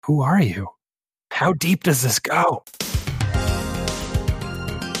Who are you? How deep does this go?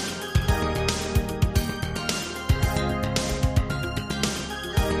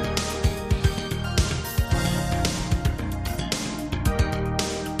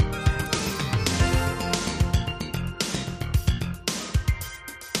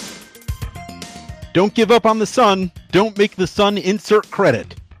 Don't give up on the sun. Don't make the sun insert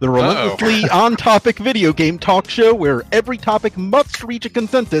credit. The relentlessly on-topic video game talk show where every topic must reach a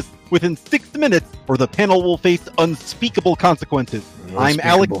consensus within 6 minutes or the panel will face unspeakable consequences. I'm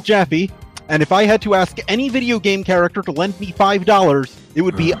Alex Jaffe, and if I had to ask any video game character to lend me $5, it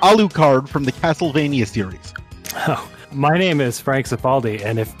would be Alucard from the Castlevania series. Oh, my name is Frank Cifaldi,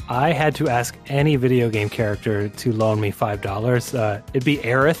 and if I had to ask any video game character to loan me $5, it'd be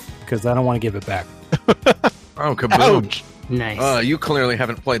Aerith, because I don't want to give it back. Oh, kaboom. Ouch. Nice. You clearly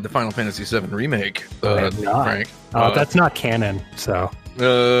haven't played the Final Fantasy VII Remake, Frank. That's not canon, so...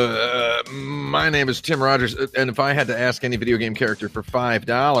 My name is Tim Rogers, and if I had to ask any video game character for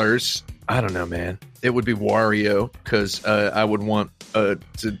 $5, I don't know, man. It would be Wario, because I would want to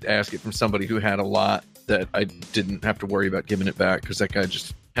ask it from somebody who had a lot that I didn't have to worry about giving it back, because that guy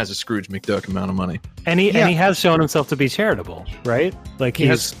just has a Scrooge McDuck amount of money. And he has shown himself to be charitable, right? Like he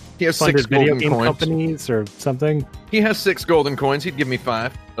has 6 video golden game coins. companies or something. He has 6 golden coins. He'd give me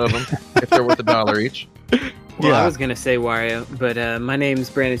 5 of them if they're worth $1 each. Well, I was going to say Wario, but my name's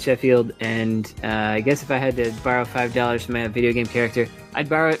Brandon Sheffield, and I guess if I had to borrow $5 from a video game character, I'd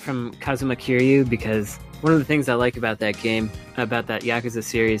borrow it from Kazuma Kiryu, because one of the things I like about that game, about that Yakuza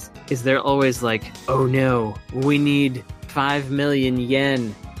series, is they're always like, oh no, we need 5 million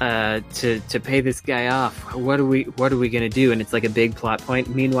yen to pay this guy off. What are we going to do? And it's like a big plot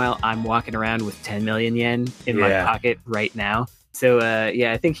point. Meanwhile, I'm walking around with 10 million yen in my pocket right now. So,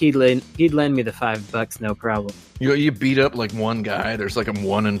 I think he'd lend me the $5, no problem. You beat up like one guy, there's like a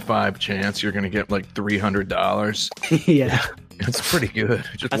 1 in 5 chance you're going to get like $300. Yeah. It's pretty good.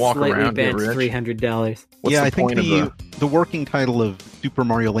 Just a walk around, get rich. $300. What's I think the working title of Super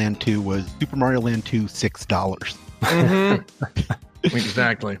Mario Land 2 was Super Mario Land 2 $6. Mm-hmm.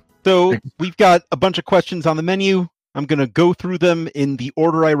 Exactly. So we've got a bunch of questions on the menu. I'm going to go through them in the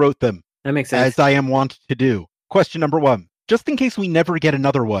order I wrote them. That makes sense. As I am wont to do. Question number 1. Just in case we never get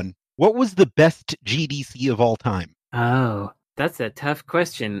another one, what was the best GDC of all time? Oh, that's a tough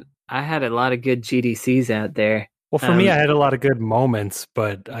question. I had a lot of good GDCs out there. Well, for me, I had a lot of good moments,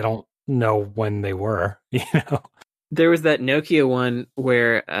 but I don't know when they were, There was that Nokia one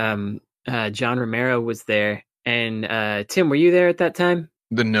where John Romero was there. And Tim, were you there at that time?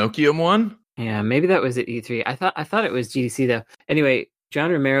 The Nokia one? Yeah, maybe that was at E3. I thought it was GDC though. Anyway,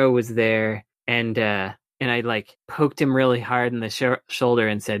 John Romero was there, and I like poked him really hard in the shoulder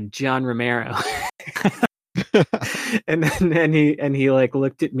and said, "John Romero," and then he like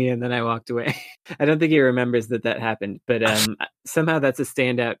looked at me, and then I walked away. I don't think he remembers that happened, but somehow that's a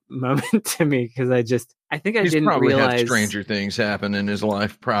standout moment to me, because I think I didn't probably realize had stranger things happen in his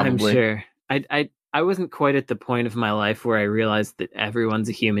life. Probably, I'm sure. I wasn't quite at the point of my life where I realized that everyone's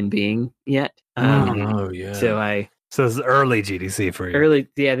a human being yet. Oh yeah. So it's early GDC for you. Early,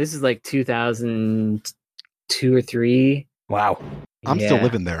 yeah. This is like 2002 or 3. Wow. I'm still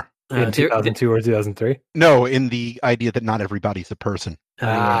living there. In 2002 or 2003? No, in the idea that not everybody's a person.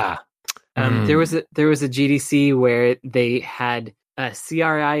 There was a GDC where they had a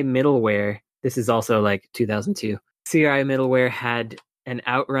CRI middleware. This is also like 2002. CRI middleware had an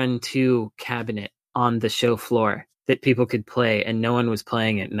Outrun 2 cabinet on the show floor that people could play, and no one was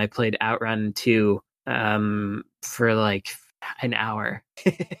playing it. And I played Outrun 2 for like an hour.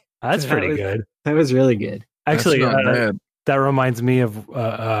 That's pretty good. That was really good. Actually, that reminds me of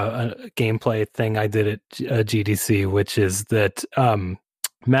a gameplay thing I did at GDC, which is that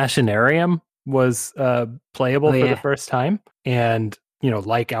Machinarium was playable for the first time. And,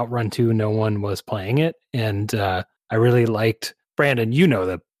 like Outrun 2, no one was playing it. And I really liked... Brandon, you know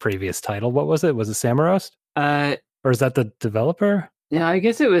the previous title. What was it? Was it Samarost? Or is that the developer? Yeah, I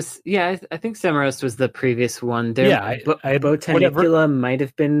guess it was. Yeah, I think Samarost was the previous one. Botanicula might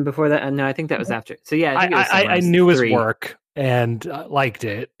have been before that. No, I think that was after. So yeah, I knew his work and liked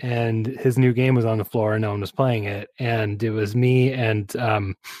it. And his new game was on the floor, and no one was playing it. And it was me and I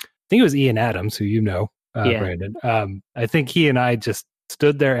think it was Ian Adams, who Brandon. I think he and I just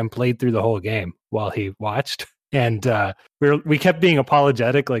stood there and played through the whole game while he watched. And we kept being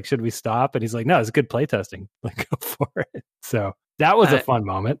apologetic, like, should we stop? And he's like, no, it's good playtesting. Like, go for it. So that was a fun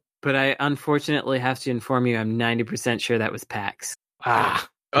moment. But I unfortunately have to inform you, I'm 90% sure that was PAX. Ah.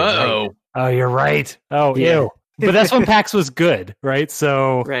 Uh-oh. Right. Oh, you're right. Oh, yeah. Ew. But that's when PAX was good, right?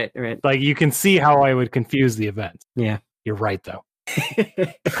 So, right. Like, you can see how I would confuse the event. Yeah. You're right, though.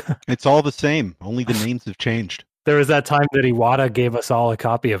 It's all the same. Only the names have changed. There was that time that Iwata gave us all a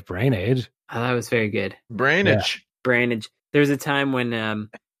copy of Brain Age. Oh, that was very good. Brainage. Yeah. Brainage. There was a time when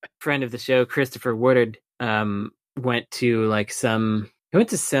friend of the show, Christopher Woodard, went to some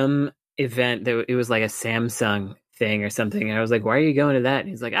event that it was like a Samsung thing or something, and I was like, "Why are you going to that?" And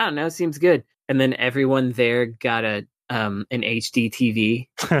he's like, "I don't know, it seems good." And then everyone there got an HD TV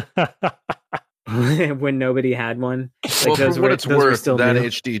when nobody had one. Well, for what it's worth, that new.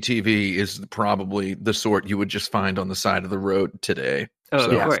 HD TV is probably the sort you would just find on the side of the road today. Oh,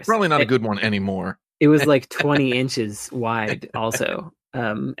 so of course. It's probably not a good one anymore. It was like 20 inches wide also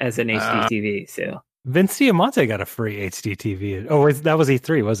as an HD TV. So Vince Diamante got a free HD TV. Oh, that was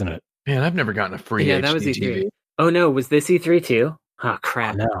E3, wasn't it? Man, I've never gotten a free HD that was E3. TV. Oh, no. Was this E3 too? Oh,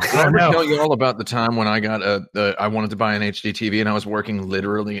 crap. No. Did I ever tell you all about the time when I got I wanted to buy an HD TV and I was working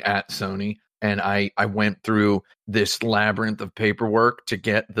literally at Sony, and I went through this labyrinth of paperwork to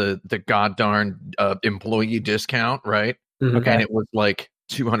get the goddarn employee discount, right? Mm-hmm. Okay. And it was like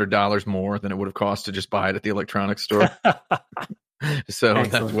 $200 more than it would have cost to just buy it at the electronics store. So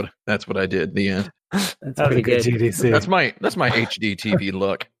that's what I did. The end. That's pretty good. GDC. That's my HD TV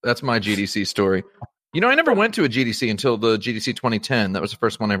look. That's my GDC story. You know, I never went to a GDC until the GDC 2010. That was the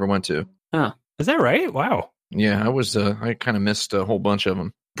first one I ever went to. Oh, is that right? Wow. Yeah, I was. I kind of missed a whole bunch of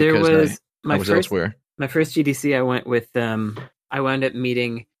them. There was I was elsewhere. My first GDC, I went with. I wound up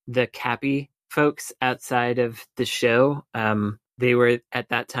meeting the Cappy folks outside of the show. They were at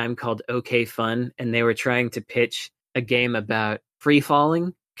that time called OK Fun, and they were trying to pitch a game about free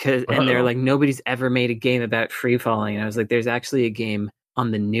falling. And they're like, nobody's ever made a game about free falling. And I was like, there's actually a game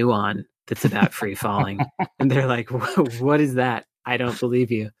on the Nuon that's about free falling. And they're like, what is that? I don't believe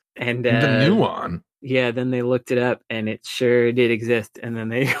you. And the Nuon. Yeah, then they looked it up and it sure did exist. And then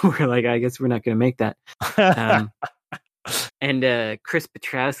they were like, I guess we're not going to make that. And Chris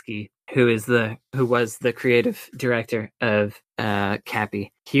Petrowski, who was the creative director of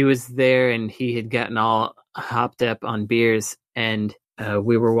Cappy, he was there and he had gotten all hopped up on beers, and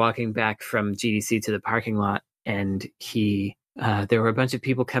we were walking back from GDC to the parking lot, and there were a bunch of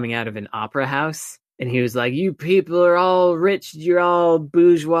people coming out of an opera house, and he was like, "You people are all rich, you're all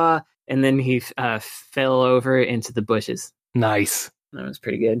bourgeois," and then he fell over into the bushes. Nice. That was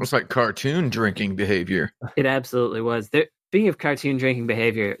pretty good. It's like cartoon drinking behavior. It absolutely was. Speaking of cartoon drinking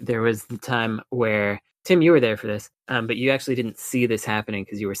behavior, there was the time where, Tim, you were there for this, but you actually didn't see this happening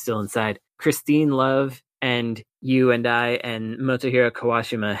because you were still inside. Christine Love and you and I and Motohiro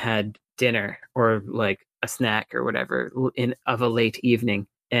Kawashima had dinner, or like a snack or whatever, of a late evening.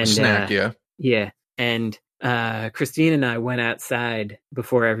 And a snack, yeah. Yeah. And Christine and I went outside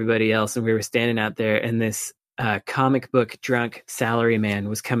before everybody else, and we were standing out there, and this comic book drunk salaryman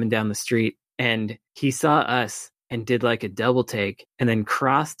was coming down the street, and he saw us and did like a double take, and then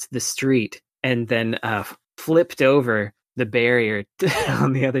crossed the street, and then flipped over the barrier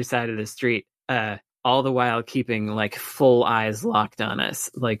on the other side of the street, all the while keeping like full eyes locked on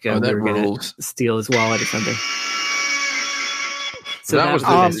us, like we were going to steal his wallet or something. So that was the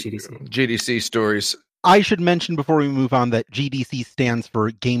GDC stories. I should mention before we move on that GDC stands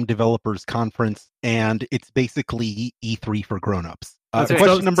for Game Developers Conference, and it's basically E3 for grown-ups.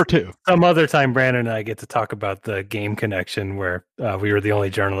 Question number 2. Some other time, Brandon and I get to talk about the Game Connection, where we were the only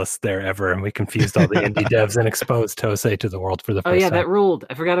journalists there ever, and we confused all the indie devs and exposed Tosei to the world for the first time. That ruled.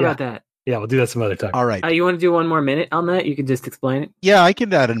 I forgot about that. Yeah, we'll do that some other time. All right. You want to do one more minute on that? You can just explain it. Yeah, I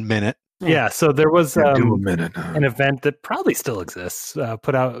can add a minute. Yeah, so there was do a minute. An event that probably still exists,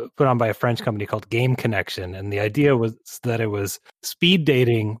 put on by a French company called Game Connection, and the idea was that it was speed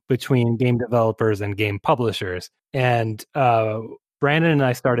dating between game developers and game publishers. And Brandon and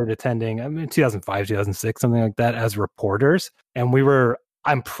I started attending, 2005, 2006, something like that, as reporters, and we were,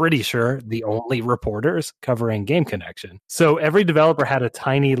 I'm pretty sure, the only reporters covering Game Connection. So every developer had a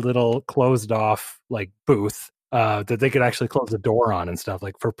tiny little closed off like booth that they could actually close the door on and stuff,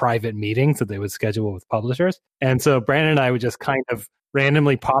 like for private meetings that they would schedule with publishers. And so Brandon and I would just kind of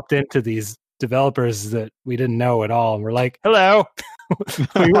randomly popped into these developers that we didn't know at all. And we're like, hello,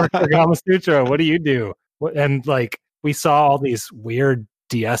 we work for Gamasutra. What do you do? And like, we saw all these weird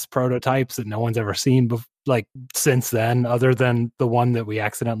DS prototypes that no one's ever seen since then, other than the one that we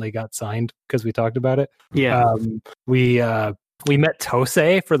accidentally got signed because we talked about it. Yeah. We met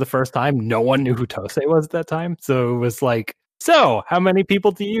Tosei for the first time. No one knew who Tosei was at that time. So it was like, so how many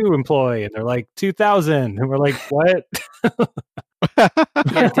people do you employ? And they're like, 2,000. And we're like, what?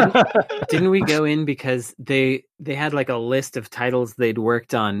 Didn't we go in because they had like a list of titles they'd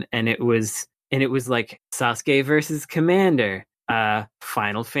worked on, and it was like Sasuke versus Commander,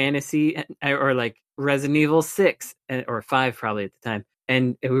 Final Fantasy, or like Resident Evil 6 or 5 probably at the time.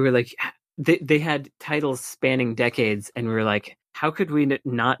 And we were like, they had titles spanning decades, and we were like, how could we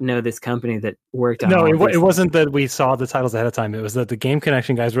not know this company that worked on No, all it wasn't that we saw the titles ahead of time. It was that the Game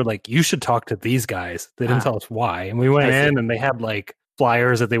Connection guys were like, you should talk to these guys. They didn't tell us why. And we went in and they had like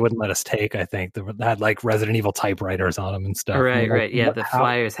flyers that they wouldn't let us take, I think. That had like Resident Evil typewriters on them and stuff. Right, and right. Like, yeah, the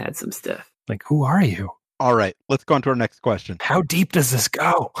flyers had some stuff. Like, who are you? All right, let's go on to our next question. How deep does this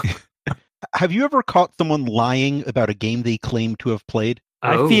go? Have you ever caught someone lying about a game they claim to have played?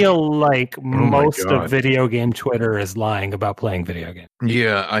 I feel like most of video game Twitter is lying about playing video games.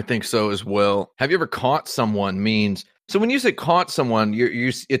 Yeah, I think so as well. Have you ever caught someone means... So when you say caught someone,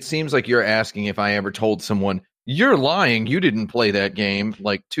 it seems like you're asking if I ever told someone, you're lying, you didn't play that game,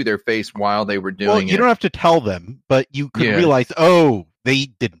 like to their face while they were doing it. Well, you don't have to tell them, but you could realize, oh, they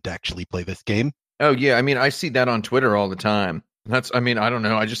didn't actually play this game. Oh, yeah. I mean, I see that on Twitter all the time. I don't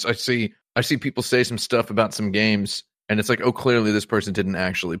know. I see people say some stuff about some games, and it's like, oh, clearly this person didn't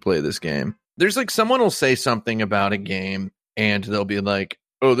actually play this game. There's like someone will say something about a game, and they'll be like,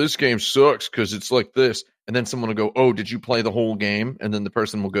 oh, this game sucks because it's like this. And then someone will go, oh, did you play the whole game? And then the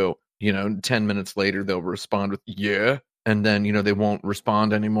person will go, 10 minutes later, they'll respond with, yeah. And then, they won't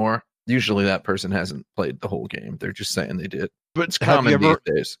respond anymore. Usually that person hasn't played the whole game. They're just saying they did. But it's common these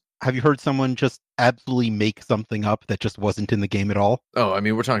days. Have you heard someone just absolutely make something up that just wasn't in the game at all? Oh, I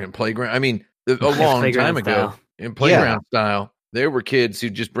mean, we're talking Playground. I mean, a long time ago, in Playground style, there were kids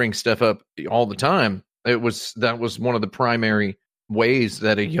who just bring stuff up all the time. That was one of the primary ways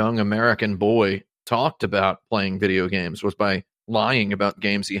that a young American boy talked about playing video games, was by lying about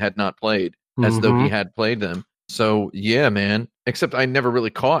games he had not played as though he had played them. So, yeah, man. Except I never really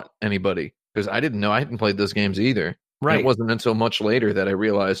caught anybody because I didn't know. I hadn't played those games either. Right. And it wasn't until much later that I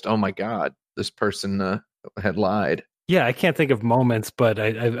realized, oh my God, this person had lied. Yeah, I can't think of moments, but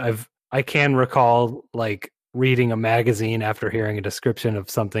I can recall like reading a magazine after hearing a description of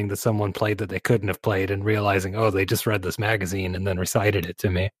something that someone played that they couldn't have played and realizing, oh, they just read this magazine and then recited it to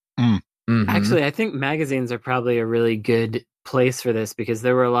me. Mm-hmm. Actually, I think magazines are probably a really good place for this because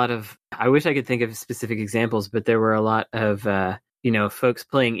there were a lot of, I wish I could think of specific examples, but there were a lot of, folks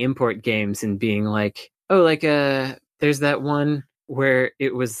playing import games and being like, oh, like, there's that one where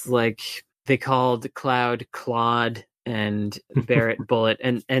it was like they called Cloud Claude and Barrett Bullet,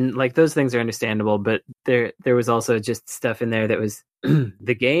 and like those things are understandable, but there was also just stuff in there that was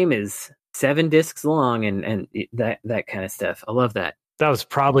the game is 7 discs long and that kind of stuff. I love that. That was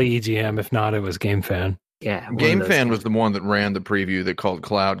probably EGM. If not, it was GameFan. Yeah, GameFan was the one that ran the preview that called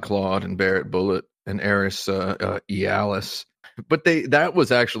Cloud Claude and Barrett Bullet and Eris Ealis. But that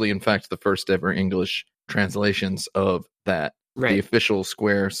was actually, in fact, the first ever English translations of that. Right. The official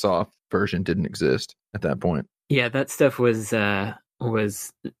Squaresoft version didn't exist at that point. Yeah, that stuff was it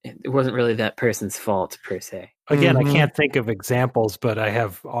wasn't really that person's fault per se. Again, I can't think of examples, but I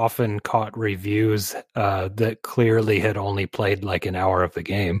have often caught reviews that clearly had only played like an hour of the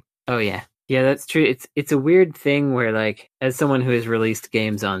game. Oh yeah. Yeah, that's true. It's a weird thing where, like, as someone who has released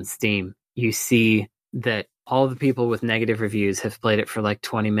games on Steam, you see that all the people with negative reviews have played it for like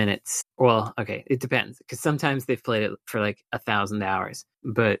 20 minutes. Well, okay, it depends, because sometimes they've played it for like 1,000 hours,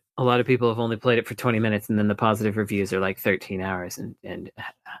 but a lot of people have only played it for 20 minutes, and then the positive reviews are like 13 hours, and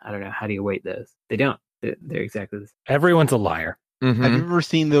I don't know, how do you weight those? They don't. They're exactly the same. Everyone's a liar. Mm-hmm. Have you ever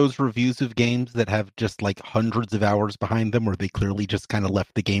seen those reviews of games that have just like hundreds of hours behind them where they clearly just kind of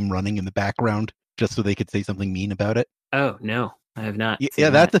left the game running in the background just so they could say something mean about it? Oh, no, I have not.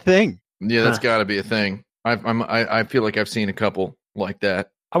 Yeah, that's a thing. Yeah, that's got to be a thing. I feel like I've seen a couple like that.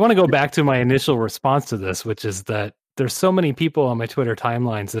 I want to go back to my initial response to this, which is that there's so many people on my Twitter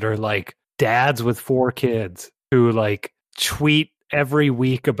timelines that are like dads with 4 kids who like tweet every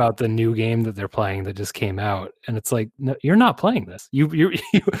week about the new game that they're playing that just came out, and it's like, no, you're not playing this. You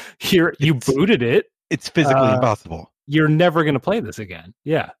booted it. It's physically impossible. You're never going to play this again.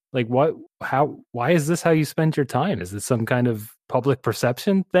 Yeah, like what? How? Why is this how you spend your time? Is this some kind of public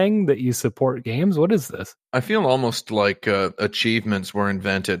perception thing that you support games? What is this? I feel almost like achievements were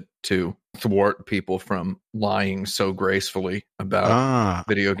invented to thwart people from lying so gracefully about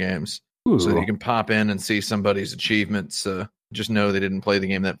video games. Ooh. So that you can pop in and see somebody's achievements. Just know they didn't play the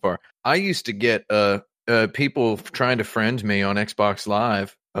game that far. I used to get people trying to friend me on Xbox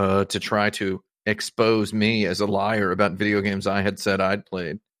Live to try to expose me as a liar about video games I had said I'd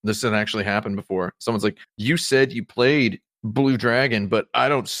played. This had actually happened before. Someone's like, you said you played Blue Dragon, but I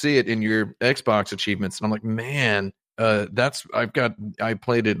don't see it in your Xbox achievements. And I'm like, man, I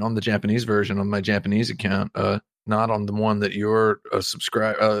played it on the Japanese version on my Japanese account, not on the one that you're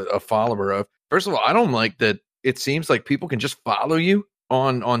a follower of. First of all, I don't like that. It seems like people can just follow you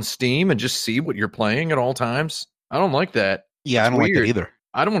on Steam and just see what you're playing at all times? I don't like that. Yeah, I don't like that either.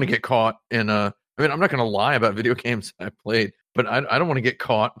 I don't want to get caught in a. I mean, I'm not going to lie about video games I played, but I don't want to get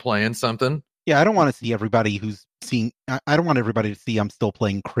caught playing something. Yeah, I don't want to see everybody who's seeing. I don't want everybody to see I'm still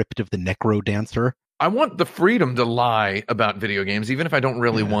playing Crypt of the Necro Dancer. I want the freedom to lie about video games, even if I don't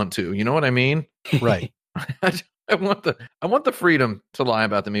really want to. You know what I mean? Right. I want the freedom to lie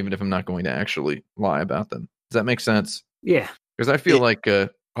about them, even if I'm not going to actually lie about them. Does that make sense? Yeah. Because I feel like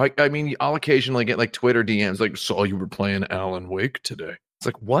I mean, I'll occasionally get like Twitter DMs like, saw you were playing Alan Wake today. It's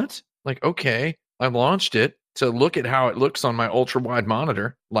like, what? Like, okay, I launched it to look at how it looks on my ultra wide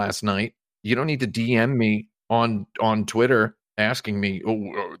monitor last night. You don't need to DM me on Twitter asking me,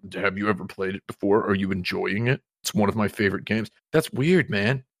 oh, have you ever played it before? Are you enjoying it? It's one of my favorite games. That's weird,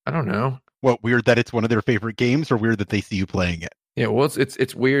 man. I don't know. What, weird that it's one of their favorite games, or weird that they see you playing it? Yeah, well,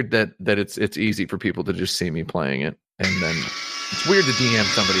 it's weird that it's easy for people to just see me playing it, and then it's weird to DM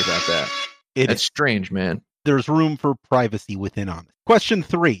somebody about that. It's strange, man. There's room for privacy within on it. Question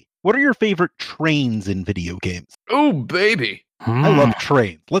 3. What are your favorite trains in video games? Oh, baby. I love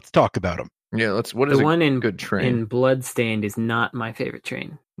trains. Let's talk about them. Yeah, what is the one a in good train? In Bloodstained is not my favorite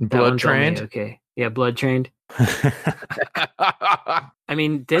train. Blood Trained? Okay. Yeah, Blood Trained. I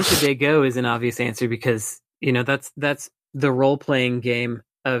mean, Densa de Go is an obvious answer because, you know, that's the role-playing game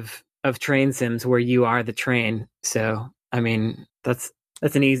of train sims where you are the train. So, I mean, that's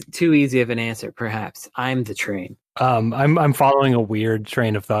too easy of an answer, perhaps. I'm the train. I'm following a weird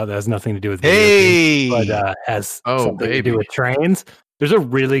train of thought that has nothing to do with video games, but has something to do with trains. There's a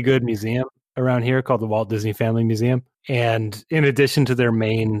really good museum around here called the Walt Disney Family Museum, and in addition to their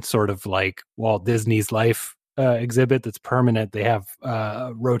main sort of like Walt Disney's Life exhibit that's permanent, they have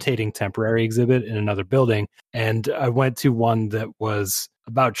a rotating temporary exhibit in another building. And I went to one that was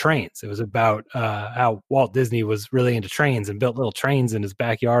about trains. It was about how Walt Disney was really into trains and built little trains in his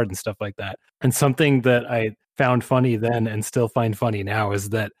backyard and stuff like that. And something that I found funny then and still find funny now is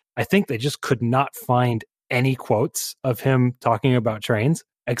that I think they just could not find any quotes of him talking about trains,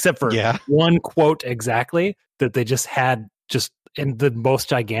 except for one quote exactly that they just had just in the most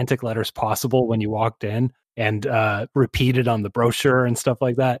gigantic letters possible when you walked in, and repeated on the brochure and stuff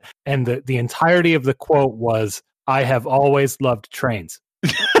like that. And the entirety of the quote was, "I have always loved trains."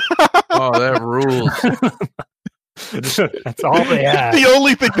 Oh, that rules. That's all they had. The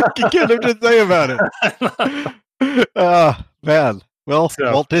only thing I can get him to say about it. Man. Well,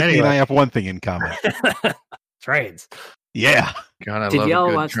 so, Walt Disney and I have one thing in common. Trains. Yeah. God, I Did love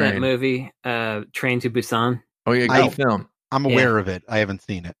y'all watch train. that movie, Train to Busan? Oh, yeah, good film. I'm aware of it. I haven't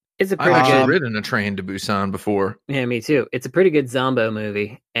seen it. It's a pretty I've good. actually ridden a train to Busan before. Yeah, me too. It's a pretty good Zombo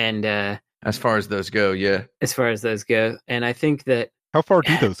movie, and as far as those go, yeah. As far as those go, and I think that how far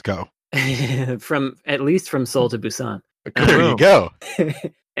do those go? From at least from Seoul to Busan. There you go.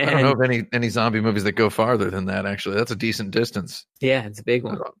 I don't know of any zombie movies that go farther than that. Actually, that's a decent distance. Yeah, it's a big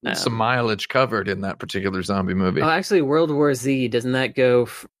one. Some mileage covered in that particular zombie movie. Oh, actually, World War Z, doesn't that go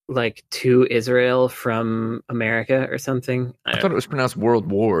like to Israel from America or something? I thought it was pronounced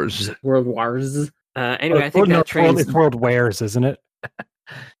World Wars. World Wars. Anyway, I think that train's... It's World Wares, isn't it?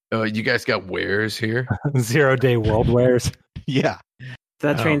 You guys got wares here? 0 Day World Wares. Yeah.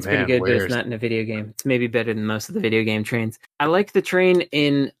 That train's pretty good, but it's not in a video game. It's maybe better than most of the video game trains. I like the train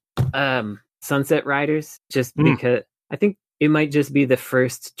in Sunset Riders just because I think it might just be the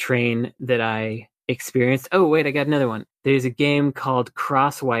first train that I experienced. Oh, wait, I got another one. There's a game called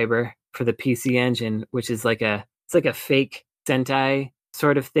Crosswiber for the PC Engine, which is like a fake Sentai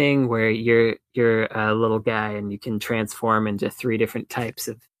sort of thing where you're a little guy and you can transform into 3 different types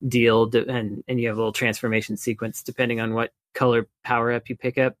of deal, and you have a little transformation sequence depending on what color power up you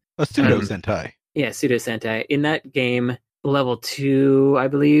pick up. A pseudo Sentai. Yeah, pseudo Sentai. In that game, level 2, I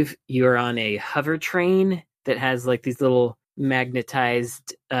believe, you're on a hover train that has like these little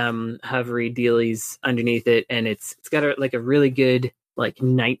magnetized hovery dealies underneath it, and it's got a really good like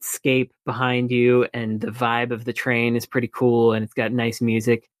nightscape behind you, and the vibe of the train is pretty cool, and it's got nice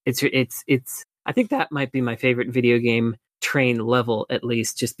music. It's I think that might be my favorite video game train level, at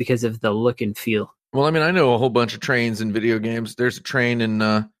least just because of the look and feel. Well, I mean, I know a whole bunch of trains in video games. There's a train in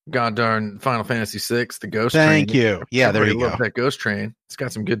goddamn Final Fantasy VI, the Ghost Train. Thank you. Yeah, there you go. I love that Ghost Train. It's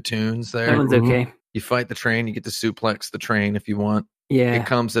got some good tunes there. That one's okay. You fight the train, you get to suplex the train if you want. Yeah. It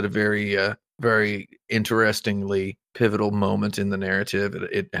comes at a very, very interestingly pivotal moment in the narrative.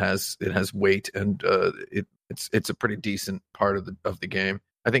 It has weight, and it's a pretty decent part of the game.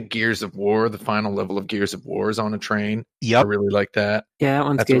 I think Gears of War, the final level of Gears of War, is on a train. Yep. I really like that. Yeah, that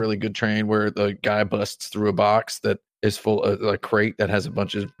one's That's good. a really good train where the guy busts through a box that is full of a crate that has a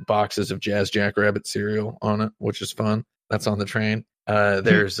bunch of boxes of Jazz Jackrabbit cereal on it, which is fun. That's on the train.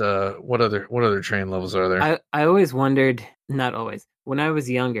 There's what other train levels are there? I always wondered, not always, when I was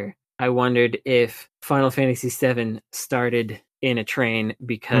younger, I wondered if Final Fantasy VII started in a train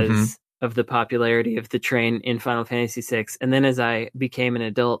because of the popularity of the train in Final Fantasy VI. And then as I became an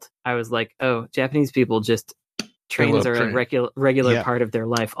adult, I was like, oh, Japanese people just, trains are a regular part of their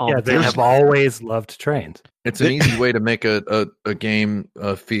life all the time. They have always loved trains. It's an easy way to make a game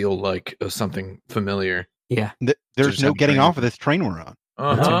feel like something familiar. Yeah. There's no getting off of this train we're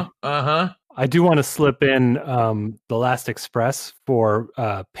on. I do want to slip in The Last Express for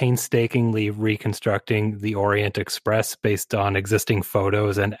painstakingly reconstructing the Orient Express based on existing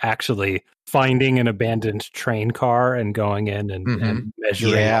photos and actually finding an abandoned train car and going in and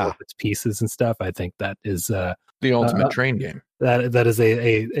measuring all of its pieces and stuff. I think that is the ultimate train game. That is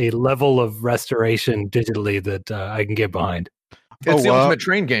a level of restoration digitally that I can get behind. It's the ultimate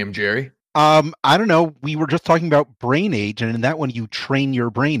train game, Jerry. I don't know. We were just talking about Brain Age, and in that one, you train your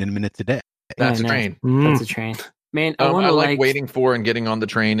brain in minutes a day. That's a train. That's a train. Man, I like waiting for and getting on the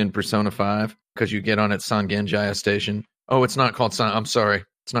train in Persona 5 because you get on at Sangenjaya Station. Oh, it's not called I'm sorry.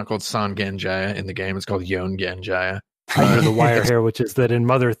 It's not called Sangenjaya in the game. It's called Yongenjaya. Under the wire here, which is that in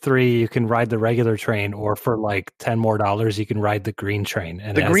Mother 3, you can ride the regular train, or for like $10 more, you can ride the green train.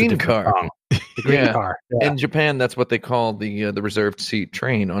 And the green car. The green car. Yeah. In Japan, that's what they call the reserved seat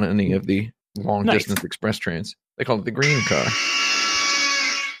train on any of the long distance express trains. They call it the green car.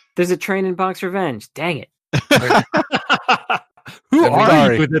 There's a train in Box Revenge. Dang it. Who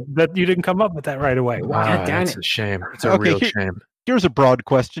are you that you didn't come up with that right away? Wow, that's a shame. It's a real shame. Here's a broad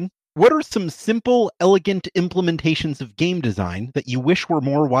question. What are some simple, elegant implementations of game design that you wish were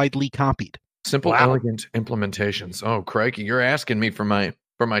more widely copied? Simple, elegant implementations. Oh, crikey, you're asking me for my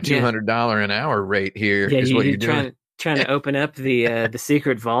 $200 an hour rate here. Yeah, is what you're doing. Trying to open up the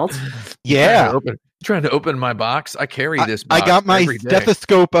secret vault. Yeah. Trying to open my box. I carry this box. I got my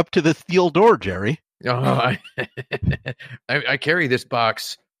stethoscope up to the steel door, Jerry. Oh, I carry this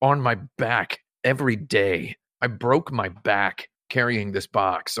box on my back every day. I broke my back carrying this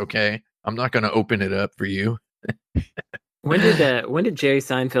box. Okay, I'm not going to open it up for you. When did Jerry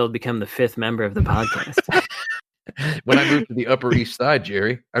Seinfeld become the 5th member of the podcast? When I moved to the Upper East Side,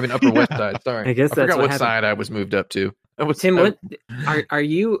 Jerry. I mean Upper West Side. Sorry, I forgot what side I was moved up to. Tim, what are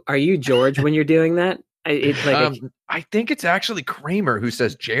you George when you're doing that? I think it's actually Kramer who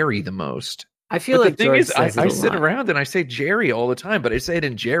says Jerry the most. I feel like the thing is, I sit around and I say Jerry all the time, but I say it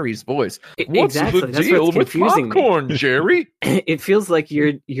in Jerry's voice. What's the deal with popcorn, Jerry? It feels like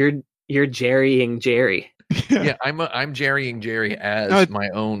you're Jerrying Jerry. Yeah, I'm Jerrying Jerry as my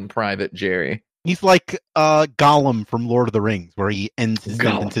own private Jerry. He's like Gollum from Lord of the Rings, where he ends his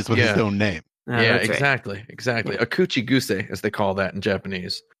sentences with his own name. Yeah, exactly. Akuchi guse, as they call that in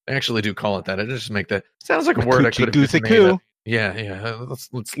Japanese. They actually do call it that. I just make that sounds like a word I could have made. Yeah.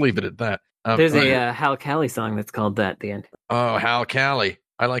 Let's leave it at that. There's a Hal Callie song that's called that at the end. Oh, Hal Callie.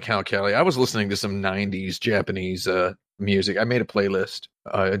 I like Hal Callie. I was listening to some 90s Japanese music. I made a playlist.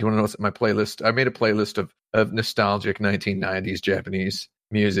 Do you want to know what's my playlist? I made a playlist of nostalgic 1990s Japanese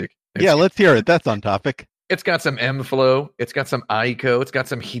music. Let's hear it. That's on topic. It's got some M-Flow. It's got some Aiko. It's got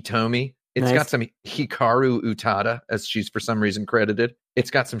some Hitomi. It's got some Hikaru Utada, as she's for some reason credited.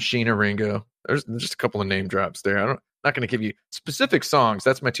 It's got some Sheena Ringo. There's just a couple of name drops there. I'm not going to give you specific songs.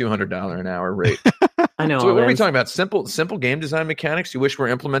 That's my $200 an hour rate. I know. So what are we talking about? Simple game design mechanics you wish were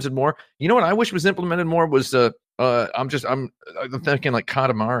implemented more? You know what I wish was implemented more was I'm thinking like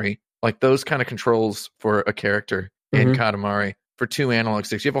Katamari, like those kind of controls for a character in Katamari for 2 analog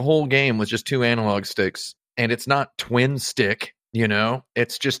sticks. You have a whole game with just 2 analog sticks, and it's not twin stick. You know,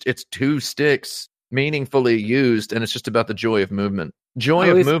 it's 2 sticks meaningfully used, and it's just about the joy of movement.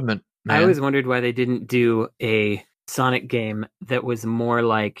 Movement. Man. I always wondered why they didn't do a Sonic game that was more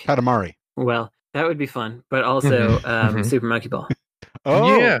like Katamari. Well, that would be fun, but also Super Monkey Ball.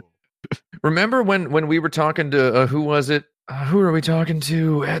 Oh, yeah. Remember when we were talking to who was it? Who were we talking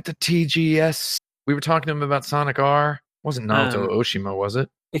to at the TGS? We were talking to him about Sonic R. It wasn't Naoto Oshima, was it?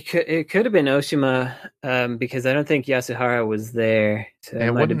 It could have been Oshima, because I don't think Yasuhara was there. So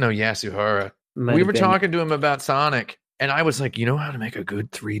it wouldn't know Yasuhara. We were talking to him about Sonic, and I was like, you know how to make a good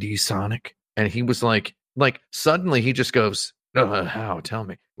 3D Sonic? And he was like suddenly he just goes, how? Tell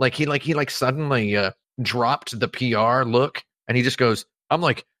me. He suddenly dropped the PR look, and he just goes, I'm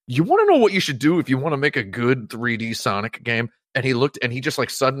like, you want to know what you should do if you want to make a good 3D Sonic game? And he looked, and he just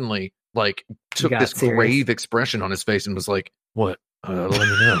suddenly took this grave expression on his face and was like, what? Let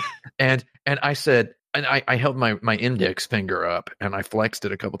me know. and I said, and I held my index finger up and I flexed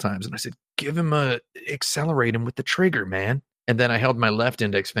it a couple times and I said, accelerate him with the trigger, man. And then I held my left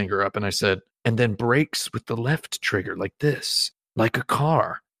index finger up and I said, and then brakes with the left trigger like this. like a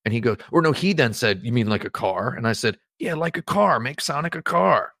car. And he goes, or no, he then said, you mean like a car? And I said, yeah, like a car. Make Sonic a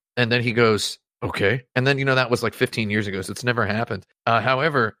car. And then he goes, okay. And then, that was like 15 years ago, so it's never happened.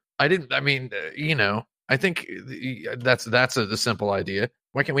 However, I think that's a simple idea.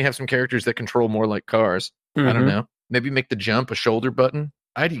 Why can't we have some characters that control more like cars? Mm-hmm. I don't know. Maybe make the jump a shoulder button.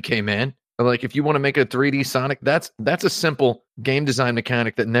 IDK, man. Like if you want to make a 3D Sonic, that's a simple game design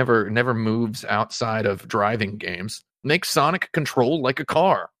mechanic that never moves outside of driving games. Make Sonic control like a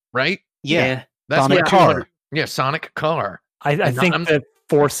car, right? Yeah. That's Sonic car. Yeah, Sonic car. I think that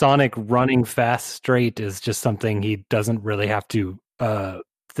for Sonic, running fast straight is just something he doesn't really have to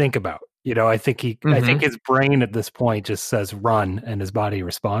think about. I think I think his brain at this point just says run and his body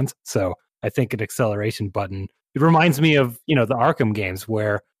responds. So I think an acceleration button, it reminds me of, the Arkham games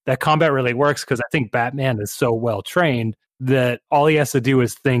where that combat really works because I think Batman is so well trained that all he has to do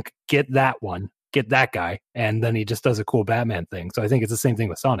is think, get that one, get that guy, and then he just does a cool Batman thing. So I think it's the same thing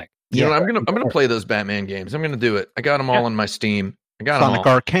with Sonic. Yeah, I'm gonna play those Batman games. I'm gonna do it. I got them all on my Steam. I got Sonic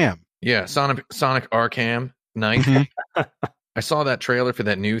them all. Arkham. Yeah, Sonic Arkham Knight. Mm-hmm. I saw that trailer for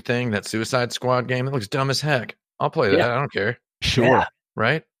that new thing, that Suicide Squad game. It looks dumb as heck. I'll play that. I don't care. Sure. Yeah.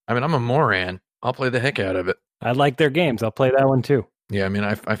 Right? I mean, I'm a moron. I'll play the heck out of it. I like their games. I'll play that one too. Yeah, I mean,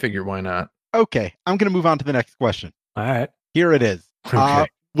 I figure why not? Okay, I'm going to move on to the next question. All right. Here it is. Okay.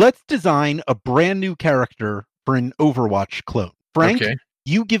 Let's design a brand new character for an Overwatch clone. Frank,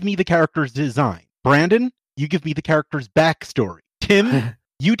 you give me the character's design. Brandon, you give me the character's backstory. Tim,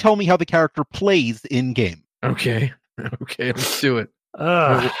 you tell me how the character plays in-game. Okay, let's do it.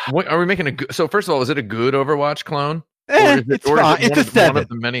 What, are we making a good... So first of all, is it a good Overwatch clone? It's fine. It's a 7. One of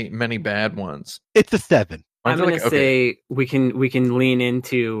the many bad ones. It's a 7. I'm going to say we can lean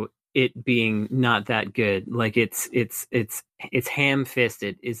into it being not that good. Like it's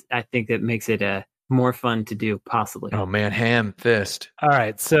ham-fisted. I think that makes it more fun to do, possibly. Oh man, ham fist. All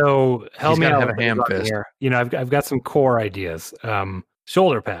right, so help me out. Have a ham fist here. I've got some core ideas.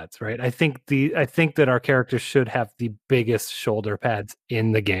 Shoulder pads, right? I think that our characters should have the biggest shoulder pads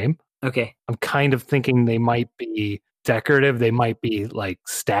in the game. Okay. I'm kind of thinking they might be decorative. They might be like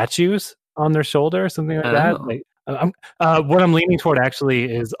statues on their shoulder or something like that. Like, what I'm leaning toward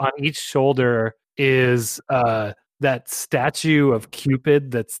actually is on each shoulder is that statue of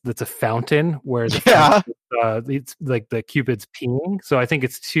Cupid that's a fountain where it's like the Cupid's peeing. So I think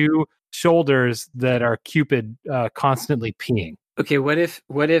it's 2 shoulders that are Cupid constantly peeing. Okay, what if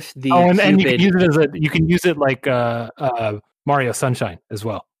the and you can use it like Mario Sunshine as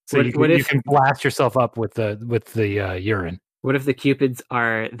well. So you can blast yourself up with the urine. What if the Cupids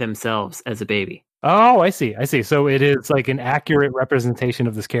are themselves as a baby? Oh, I see. So it is like an accurate representation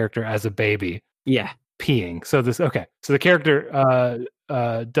of this character as a baby. Yeah. Peeing. So the character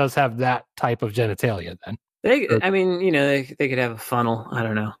does have that type of genitalia then. They could have a funnel. I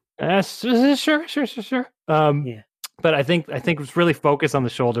don't know. Sure. Yeah. But I think it's really focused on the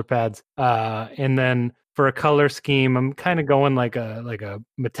shoulder pads. And then for a color scheme, I'm kind of going like a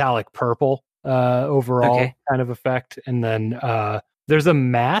metallic purple overall kind of effect. And then there's a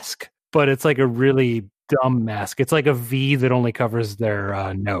mask, but it's like a really dumb mask. It's like a V that only covers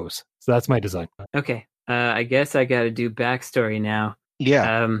their nose. So that's my design. Okay. I guess I got to do backstory now.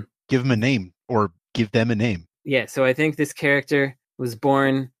 Yeah. Give them a name or give them a name. Yeah. So I think this character was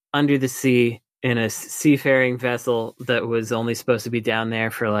born under the sea in a seafaring vessel that was only supposed to be down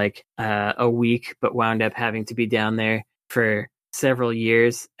there for like a week, but wound up having to be down there for several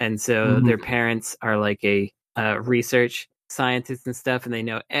years. And so their parents are like a research scientist and stuff, and they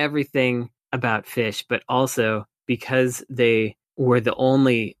know everything about fish, but also because they were the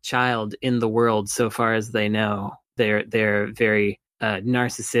only child in the world so far as they know, they're very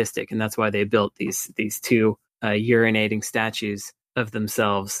narcissistic, and that's why they built these 2 urinating statues of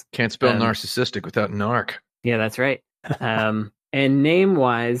themselves. Can't spell narcissistic without narc. Yeah, that's right. And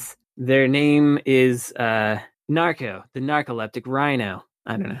name-wise, their name is Narco, the narcoleptic rhino.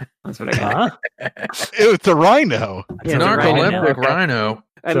 I don't know. That's what I got. It's a rhino. Yeah, narcoleptic rhino.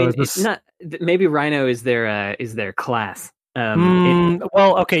 I mean, it's not. Maybe rhino is their class.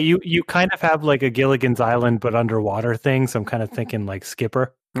 Well, okay, you kind of have like a Gilligan's Island but underwater thing, so I'm kind of thinking like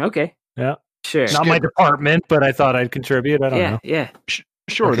Skipper. Okay. Yeah. Sure. Not my department, but I thought I'd contribute. I don't know. Yeah.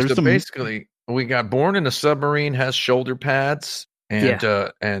 Sure. Okay, basically, we got born in a submarine, has shoulder pads, and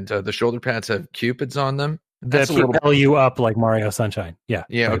the shoulder pads have Cupids on them. That propel you up like Mario Sunshine. Yeah.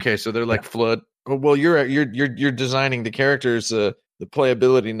 Yeah. Right. Okay. So they're like flood. Well, you're designing the characters, the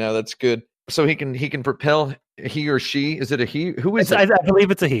playability now. That's good. So he can propel he or she. Is it a he? Who is it? I believe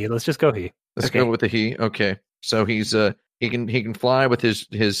it's a he. Let's just go he. Let's go with the he. Okay. So he's he can fly with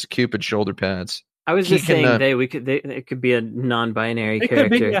his Cupid shoulder pads. I was just saying it could be a non-binary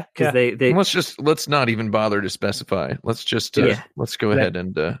character because they let's not even bother to specify. Let's just let's go ahead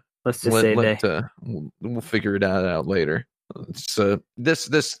and let's just say we'll figure it out later. So this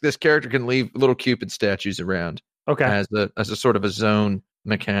character can leave little Cupid statues around. Okay. As a sort of a zone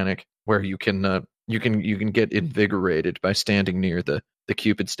mechanic where you can get invigorated by standing near the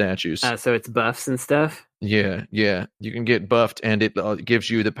Cupid statues. So it's buffs and stuff? Yeah. You can get buffed, and it gives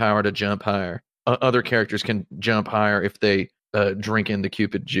you the power to jump higher. Other characters can jump higher if they drink in the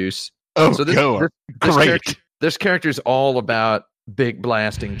Cupid juice. Oh, so this character is all about big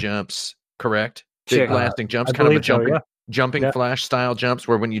blasting jumps, correct? Big blasting jumps, kind of a jumping flash style jumps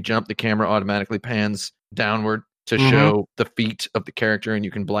where when you jump, the camera automatically pans downward to show the feet of the character, and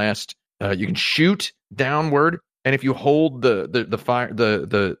you can blast. You can shoot downward, and if you hold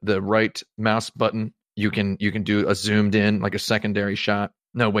the right mouse button, you can do a zoomed in, like a secondary shot.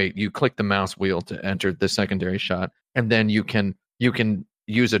 No, wait, you click the mouse wheel to enter the secondary shot, and then you can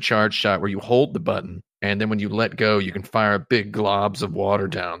use a charge shot where you hold the button, and then when you let go, you can fire big globs of water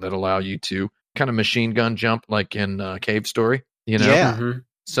down that allow you to kind of machine gun jump like in Cave Story. Yeah.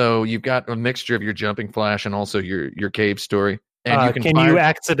 So you've got a mixture of your jumping flash and also your Cave Story. And you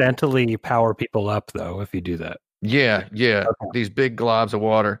accidentally power people up though if you do that? Yeah. Okay. These big globs of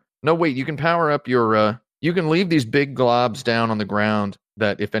water. No, wait, you can power up your you can leave these big globs down on the ground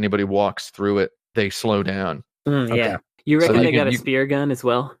that if anybody walks through it, they slow down. Yeah. You reckon they got a spear gun as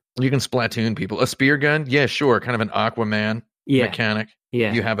well? You can Splatoon people. A spear gun? Yeah, sure. Kind of an Aquaman mechanic.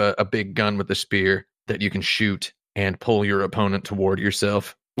 Yeah. You have a big gun with a spear that you can shoot and pull your opponent toward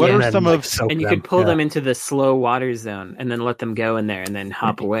yourself. What are some of and you could pull them into the slow water zone and then let them go in there and then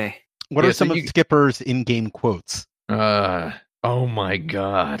hop away. What are some of Skipper's in-game quotes? Oh my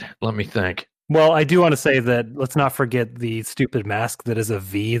God. Let me think. Well, I do want to say that let's not forget the stupid mask that is a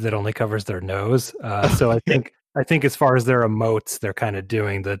V that only covers their nose. So I think as far as their emotes, they're kind of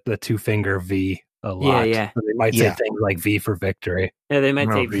doing the 2-finger V a lot. Yeah. So they might say things like V for victory. Yeah, they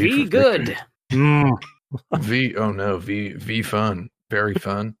might say V good. V, oh no, V fun. Very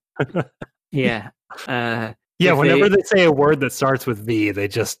fun. Yeah. Whenever they say a word that starts with V, they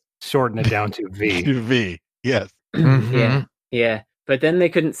just shorten it down to V. To V, yes. Yeah. But then they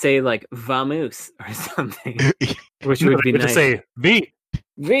couldn't say like vamoose or something, which would be nice. Just say V.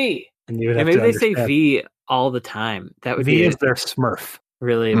 And maybe they say V all the time. That would V is their Smurf.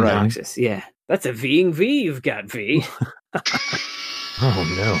 Really obnoxious. Right. Yeah. That's a V. You've got V. Oh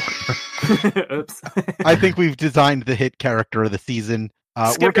no. Oops. I think we've designed the hit character of the season.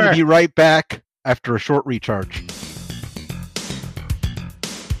 We're going to be right back after a short recharge.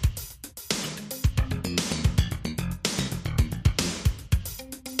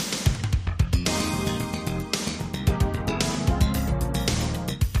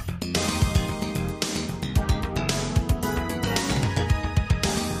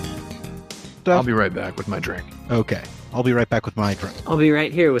 I'll be right back with my drink. Okay. I'll be right back with my drink. I'll be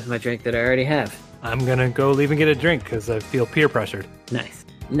right here with my drink that I already have. I'm going to go leave and get a drink because I feel peer pressured. Nice.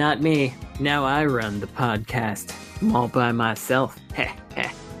 Not me. Now I run the podcast. I'm all by myself. Heh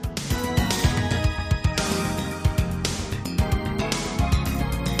heh.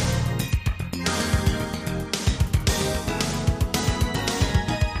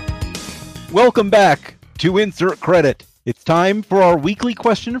 Welcome back to Insert Credit. It's time for our weekly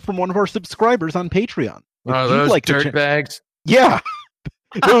question from one of our subscribers on Patreon. Oh, those dirtbags? Yeah.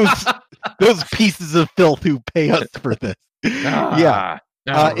 those pieces of filth who pay us for this. Yeah.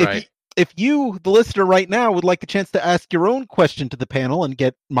 Right. If you, the listener right now, would like a chance to ask your own question to the panel and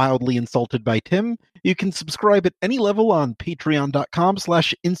get mildly insulted by Tim, you can subscribe at any level on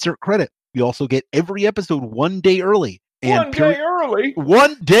patreon.com/insertcredit. You also get every episode 1 day early. And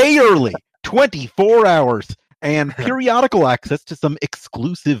 1 day early! 24 hours. And periodical access to some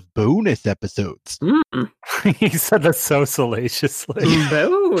exclusive bonus episodes. He said that so salaciously.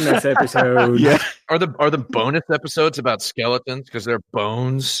 Bonus episode. Yeah. Are the bonus episodes about skeletons because they're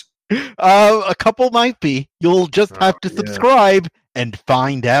bones? A couple might be. You'll just have to subscribe and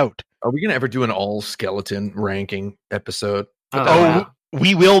find out. Are we gonna ever do an all skeleton ranking episode?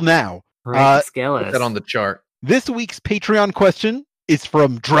 We will now. Skeleton. Put that on the chart. This week's Patreon question is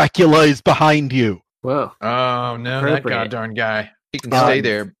from Dracula is Behind You. Whoa. Oh, no, that goddamn guy. He can stay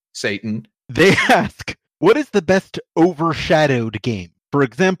there, Satan. They ask, what is the best overshadowed game? For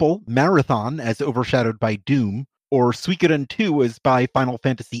example, Marathon as overshadowed by Doom, or Suikoden 2 as by Final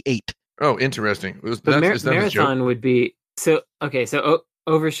Fantasy VIII. Oh, interesting. Is that Marathon would be... So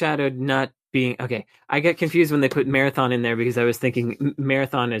overshadowed not being... Okay, I got confused when they put Marathon in there because I was thinking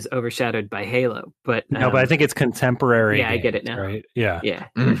Marathon is overshadowed by Halo. But no, but I think it's contemporary. Yeah, games, I get it now. Right? Yeah. Yeah.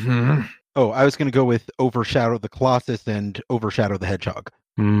 Mm-hmm. Oh, I was going to go with Overshadow the Colossus and Overshadow the Hedgehog.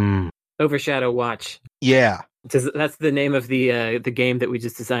 Overshadow Watch. Yeah. That's the name of the game that we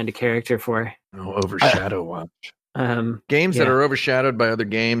just designed a character for. Oh, Overshadow Watch. Games yeah. that are overshadowed by other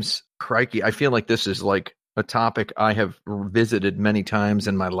games. Crikey, I feel like this is like a topic I have visited many times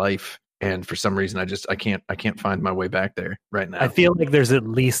in my life, and for some reason I can't find my way back there right now. I feel like there's at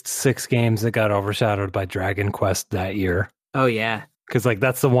least 6 games that got overshadowed by Dragon Quest that year. Oh yeah, because like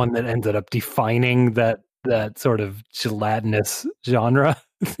that's the one that ended up defining that sort of gelatinous genre.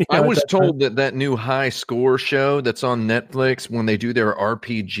 I was told that new high score show that's on Netflix, when they do their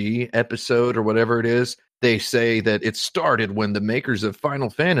RPG episode or whatever it is, they say that it started when the makers of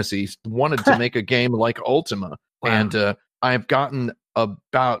Final Fantasy wanted to make a game like Ultima. Wow. And I've gotten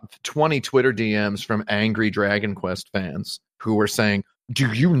about 20 Twitter DMs from angry Dragon Quest fans who were saying,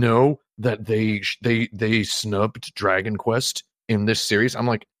 "Do you know that they snubbed Dragon Quest in this series?" I'm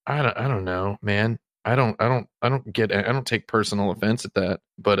like, I don't know, man. I don't take personal offense at that,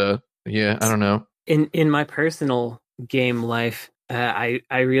 but yeah, I don't know. In my personal game life, I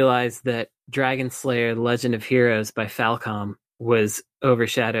realized that Dragon Slayer: Legend of Heroes by Falcom was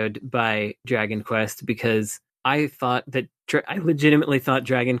overshadowed by Dragon Quest because I legitimately thought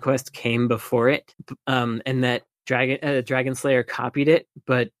Dragon Quest came before it, and that Dragon Slayer copied it,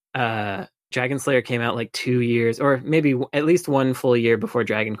 but Dragon Slayer came out like 2 years, or maybe at least 1 full year before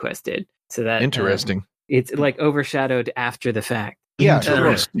Dragon Quest did. So that interesting. It's like overshadowed after the fact. Yeah.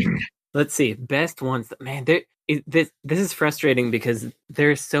 Interesting. Let's see, best ones. Man, this is frustrating because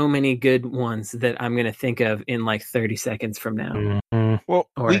there's so many good ones that I'm going to think of in like 30 seconds from now. Mm-hmm. Well,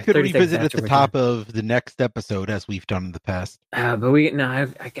 we could revisit at the top of the next episode as we've done in the past. But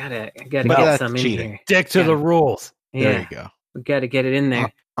I gotta get some in here. Stick to the rules. Yeah, there you go. We got to get it in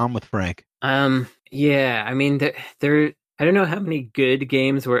there. I'm with Frank. Yeah, I mean, there. I don't know how many good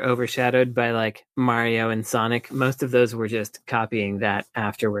games were overshadowed by like Mario and Sonic. Most of those were just copying that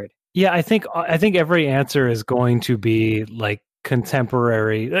afterward. Yeah, I think every answer is going to be like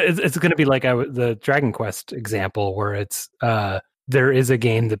contemporary. It's going to be like the Dragon Quest example, where it's there is a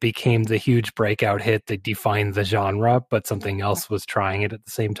game that became the huge breakout hit that defined the genre, but something else was trying it at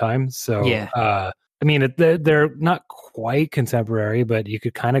the same time. So yeah. I mean, they're not quite contemporary, but you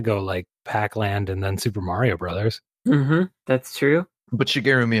could kind of go like Pac-Land and then Super Mario Brothers. Mm-hmm. That's true. But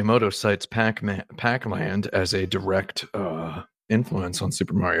Shigeru Miyamoto cites Pac-Land as a direct influence on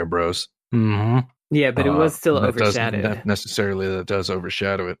Super Mario Bros. Mm-hmm. Yeah, but it was still overshadowed. Not necessarily that does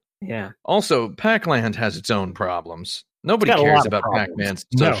overshadow it. Yeah. Also, Pac-Land has its own problems. Nobody cares about Pac-Man's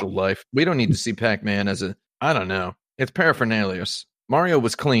social life. We don't need to see Pac-Man as I don't know. It's paraphernalia. Mario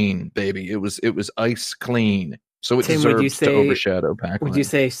was clean, baby. It was ice clean. So it deserves to overshadow Pac-Man. Would you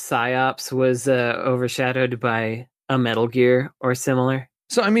say Psyops was overshadowed by a Metal Gear or similar?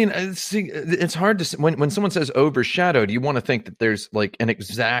 So, I mean, it's hard to when someone says overshadowed, you want to think that there's like an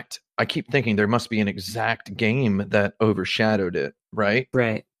exact. I keep thinking there must be an exact game that overshadowed it, right?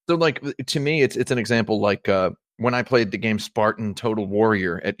 Right. So, like, to me, it's an example like when I played the game Spartan Total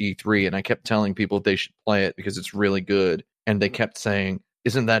Warrior at E3, and I kept telling people they should play it because it's really good, and they kept saying,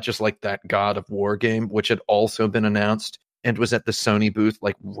 "Isn't that just like that God of War game," which had also been announced and was at the Sony booth,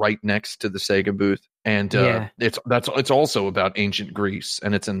 like right next to the Sega booth. And it's also about ancient Greece,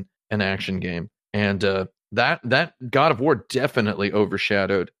 and it's an action game. And that God of War definitely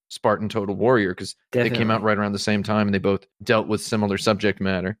overshadowed Spartan Total Warrior because they came out right around the same time, and they both dealt with similar subject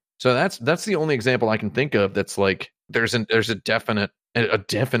matter. So that's the only example I can think of that's like there's a definite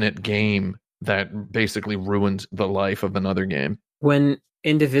game that basically ruined the life of another game. When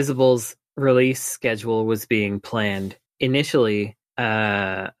Indivisible's release schedule was being planned, initially,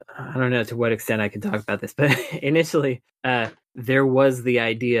 I don't know to what extent I can talk about this, but initially, there was the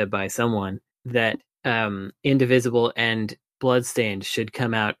idea by someone that Indivisible and Bloodstained should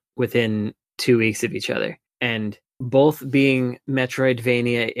come out within 2 weeks of each other, and both being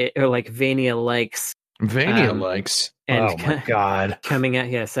Metroidvania or like Vania-likes. Vania-likes. Oh my god! Coming out,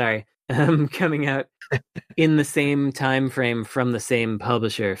 coming out in the same time frame from the same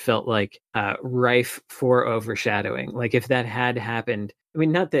publisher felt like rife for overshadowing. Like if that had happened, I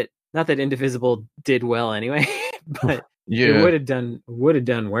mean, not that Indivisible did well anyway, but it would have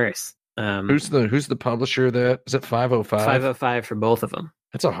done worse. Who's the publisher of that? Is it 505? 505 for both of them.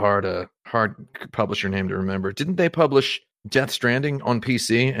 That's a hard publisher name to remember. Didn't they publish Death Stranding on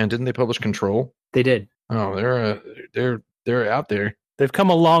PC, and didn't they publish Control? They did. Oh, they're out there. They've come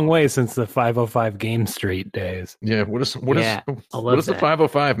a long way since the 505 Game Street days. Yeah, what does the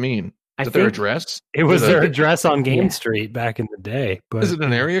 505 mean? Is it their address? It was their address on Game Street back in the day. But is it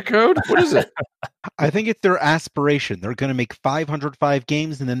an area code? What is it? I think it's their aspiration. They're going to make 505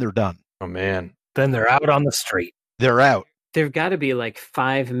 games and then they're done. Oh, man. Then they're out on the street. They're out. There've got to be like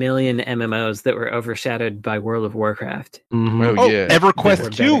 5 million MMOs that were overshadowed by World of Warcraft. Mm-hmm. Oh, yeah.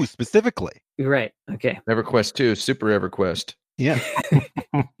 EverQuest 2 specifically. Right. Okay. EverQuest 2, Super EverQuest. Yeah.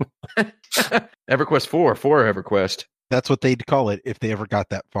 EverQuest 4 EverQuest. That's what they'd call it if they ever got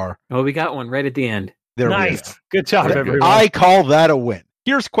that far. Well, we got one right at the end. There Nice. Good job, we go. everyone. I call that a win.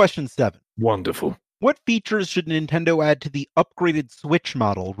 Here's question 7. Wonderful. What features should Nintendo add to the upgraded Switch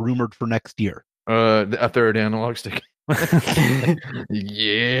model rumored for next year? A third analog stick.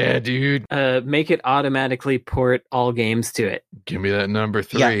 Yeah, dude. Make it automatically port all games to it. Give me that number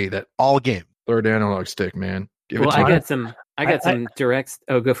 3. That All games. third analog stick, man. Give Well, it to I me. got some directs.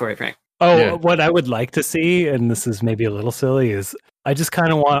 Oh, go for it, Frank. Oh, Yeah. what I would like to see, and this is maybe a little silly, is I just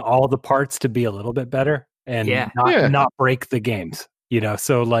kind of want all the parts to be a little bit better and not break the games.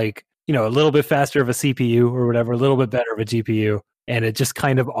 So like, a little bit faster of a CPU or whatever, a little bit better of a GPU, and it just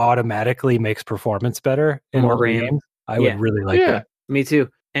kind of automatically makes performance better in More all the RAM. games. I would really like that. Me too.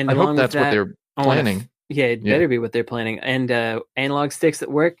 And I along hope with that's what that, they're I wanna- planning. Yeah, it better be what they're planning. And analog sticks that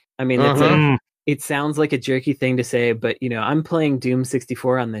work. I mean, it sounds like a jerky thing to say, but I'm playing Doom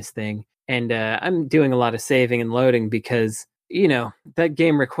 64 on this thing, and I'm doing a lot of saving and loading because that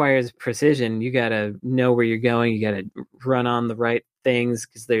game requires precision. You gotta know where you're going. You gotta run on the right things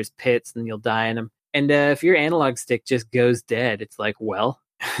because there's pits and you'll die in them. And if your analog stick just goes dead, it's like, well,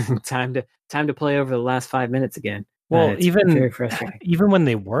 time to play over the last 5 minutes again. Well, It's very frustrating. even when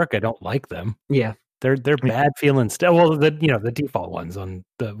they work, I don't like them. Yeah. They're bad feeling still. Well, the default ones on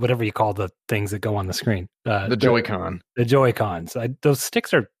the whatever you call the things that go on the screen. The Joy-Con. The Joy-Cons. Those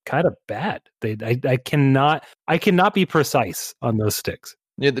sticks are kind of bad. I cannot be precise on those sticks.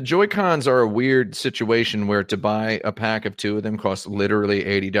 Yeah, the Joy-Cons are a weird situation where to buy a pack of 2 of them costs literally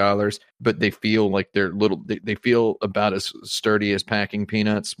 $80, but they feel like they're little. They feel about as sturdy as packing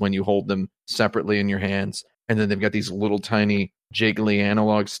peanuts when you hold them separately in your hands. And then they've got these little tiny jiggly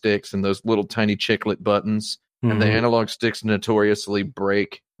analog sticks and those little tiny chiclet buttons. Mm-hmm. And the analog sticks notoriously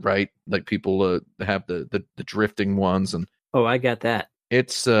break, right? Like people have the drifting ones. And I got that.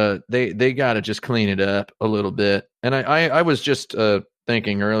 It's they got to just clean it up a little bit. And I was just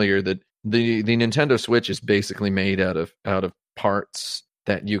thinking earlier that the Nintendo Switch is basically made out of parts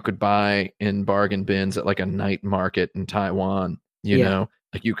that you could buy in bargain bins at like a night market in Taiwan. You know,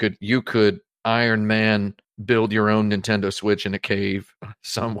 like you could Iron Man build your own Nintendo Switch in a cave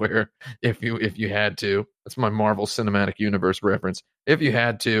somewhere if you had to. That's my Marvel Cinematic Universe reference. If you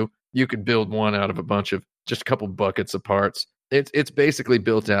had to, you could build one out of a bunch of just a couple buckets of parts. It's basically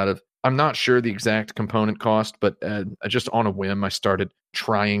built out of, I'm not sure the exact component cost, but just on a whim, I started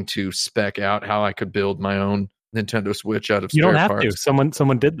trying to spec out how I could build my own Nintendo Switch out of spare parts. You don't have to.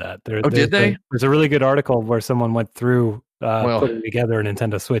 Someone did that. Did they? There's a really good article where someone went through putting together a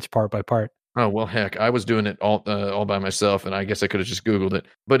Nintendo Switch part by part. Oh, well, heck, I was doing it all by myself, and I guess I could have just Googled it.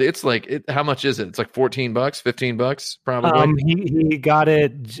 But it's like, how much is it? It's like $14, $15, probably. He got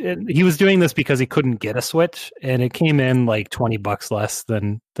it. He was doing this because he couldn't get a Switch, and it came in like $20 less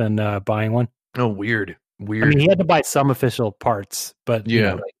than buying one. Oh, weird. I mean, he had to buy some official parts, but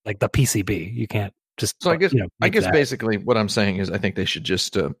like the PCB, you can't just. So I guess basically what I'm saying is I think they should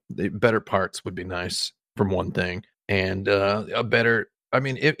just better parts would be nice from one thing, and a better. I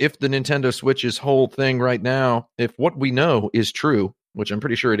mean, if the Nintendo Switch's whole thing right now, if what we know is true, which I'm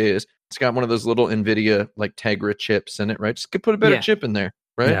pretty sure it is, it's got one of those little NVIDIA like Tegra chips in it, right? Just put a better chip in there,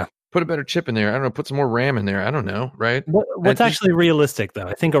 right? Yeah. Put a better chip in there. I don't know. Put some more RAM in there. I don't know, right? What's actually realistic, though?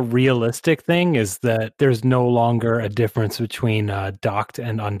 I think a realistic thing is that there's no longer a difference between docked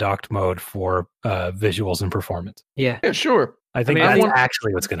and undocked mode for visuals and performance. Yeah, sure. I think that's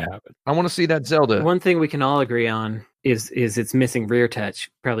actually what's going to happen. I want to see that Zelda. One thing we can all agree on is it's missing rear touch.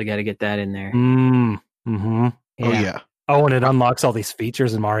 Probably got to get that in there. Mm-hmm. Yeah. Oh, yeah. Oh, and it unlocks all these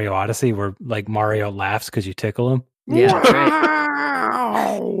features in Mario Odyssey where like Mario laughs because you tickle him. Yeah,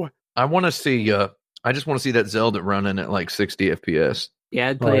 right. I want to see. I just want to see that Zelda running at like 60 FPS. Yeah,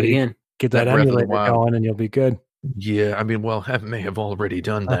 I'd play it again. Get that emulator going, and you'll be good. Yeah, I mean, well, I may have already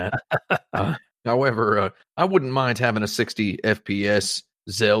done that. However, I wouldn't mind having a 60 FPS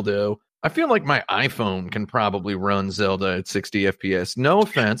Zelda. I feel like my iPhone can probably run Zelda at 60 FPS. No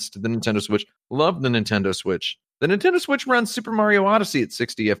offense to the Nintendo Switch. Love the Nintendo Switch. The Nintendo Switch runs Super Mario Odyssey at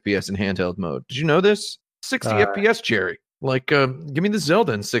 60 FPS in handheld mode. Did you know this? 60 FPS, Jerry. Like, give me the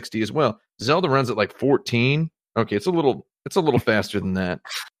Zelda in 60 as well. Zelda runs at like 14. Okay, it's a little faster than that.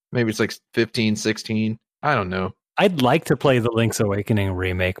 Maybe it's like 15, 16. I don't know. I'd like to play the Link's Awakening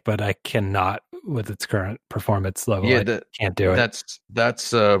remake, but I cannot with its current performance level. Yeah, I can't do it.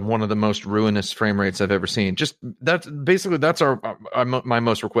 That's one of the most ruinous frame rates I've ever seen. Just that's my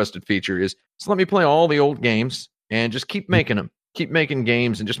most requested feature is just let me play all the old games and just keep making them, keep making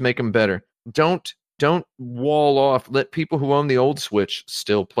games and just make them better. Don't wall off. Let people who own the old Switch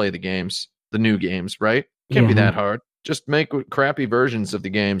still play the games, the new games, right? Can't be that hard. Just make crappy versions of the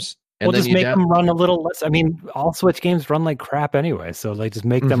games. And we'll just make them run a little less. I mean, all Switch games run like crap anyway, so like just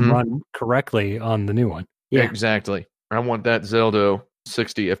make them run correctly on the new one. Yeah, exactly. I want that Zelda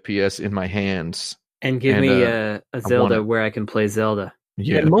 60 FPS in my hands, and give me a Zelda where I can play Zelda.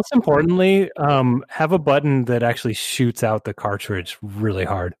 Yeah, and most importantly, have a button that actually shoots out the cartridge really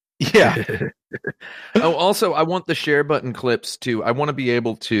hard. Yeah. Oh, also, I want the share button clips too. I want to be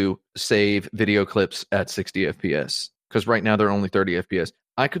able to save video clips at 60 FPS because right now they're only 30 FPS.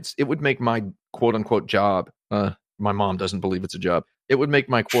 It would make my quote unquote job. My mom doesn't believe it's a job. It would make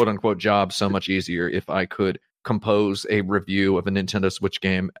my quote unquote job so much easier if I could compose a review of a Nintendo Switch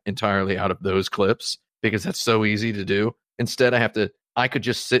game entirely out of those clips because that's so easy to do. Instead, I could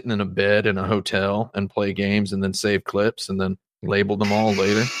just sit in a bed in a hotel and play games and then save clips and then label them all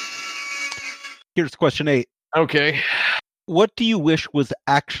later. Here's question 8. Okay. What do you wish was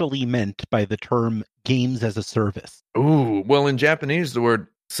actually meant by the term games as a service? Ooh, well, in Japanese, the word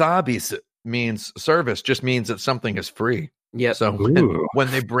sabisu means service, just means that something is free. Yeah. So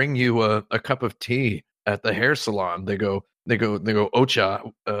when they bring you a cup of tea at the hair salon, they go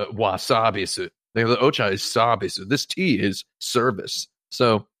ocha wa sabisu. They go, the ocha is sabisu. This tea is service.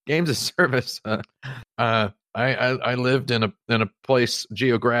 So games as service. I lived in a place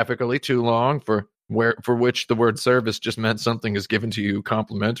geographically too long for which the word service just meant something is given to you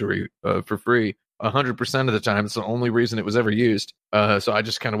complimentary for free 100% of the time. It's the only reason it was ever used. So I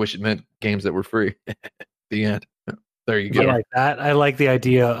just kind of wish it meant games that were free. The end. There you go. I like that. I like the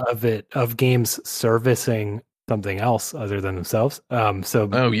idea of games servicing something else other than themselves.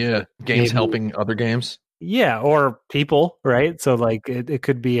 Games helping other games. Yeah, or people, right? So like it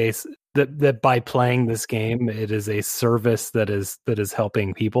could be that by playing this game, it is a service that is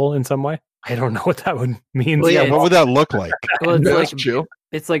helping people in some way. I don't know what that would mean. Well, what would that look like? Well, it's like chill.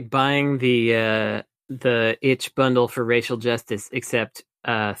 It's like buying the itch bundle for racial justice, except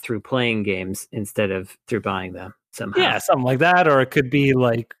through playing games instead of through buying them somehow. Yeah, something like that. Or it could be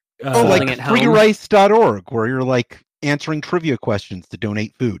like like freerice.org, where you're like answering trivia questions to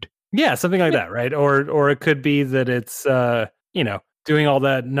donate food. Yeah, something like that, right? Or it could be that it's doing all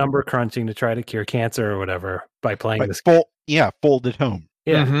that number crunching to try to cure cancer or whatever by playing this. Fold at home.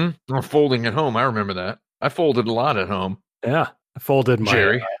 Yeah. Mm-hmm. Or folding at home. I remember that. I folded a lot at home. Yeah. I folded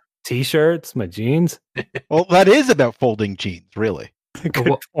my t-shirts, my jeans. Well, that is about folding jeans, really.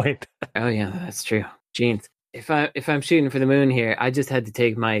 Good point. Oh yeah, that's true. Jeans. If I'm shooting for the moon here, I just had to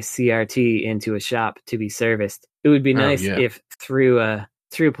take my CRT into a shop to be serviced. It would be nice if through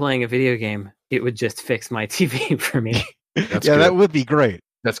playing a video game, it would just fix my TV for me. That's good. That would be great.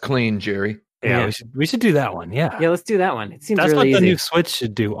 That's clean, Jerry. Yeah, we should do that one. Yeah, let's do that one. It seems that's really what the easy. new Switch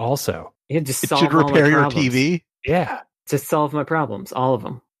should do. Also, it should repair your TV. Yeah, just solve my problems, all of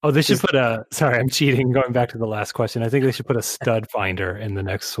them. Oh, they should put a. Sorry, I'm cheating. Going back to the last question, I think they should put a stud finder in the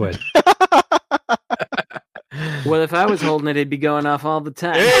next Switch. Well, if I was holding it, it'd be going off all the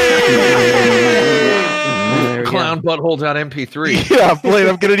time. Hey! Clown butthole.mp3. Yeah, Blaine,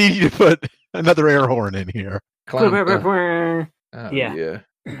 I'm gonna need you to put another air horn in here.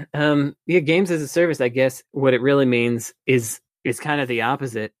 Games as a service, I guess what it really means is kind of the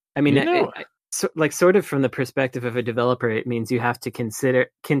opposite. I mean, sort of from the perspective of a developer, it means you have to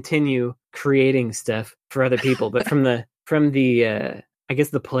continue creating stuff for other people. But from the I guess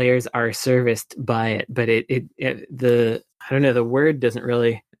the players are serviced by it, but the word doesn't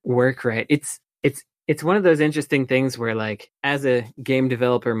really work right. It's one of those interesting things where, like, as a game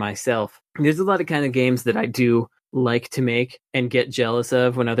developer myself, there's a lot of kind of games that I do like to make and get jealous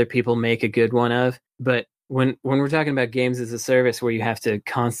of when other people make a good one of. But when we're talking about games as a service where you have to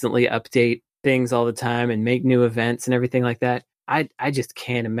constantly update things all the time and make new events and everything like that, I just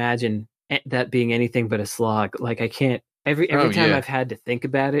can't imagine that being anything but a slog. Like, I can't every time I've had to think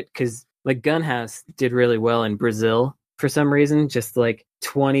about it, because like Gunhouse did really well in Brazil for some reason. Just like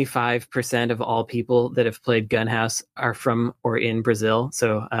 25% of all people that have played Gunhouse are from or in Brazil.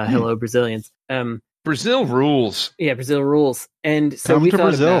 So hello, Brazilians. Brazil rules. Yeah, Brazil rules. And so we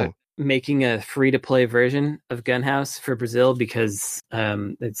thought about making a free-to-play version of Gunhouse for Brazil because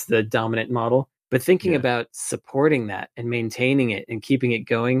it's the dominant model. But thinking about supporting that and maintaining it and keeping it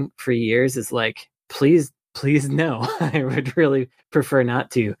going for years is like, please no. I would really prefer not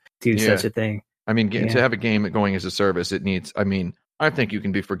to do such a thing. I mean, to have a game going as a service, it needs, I think you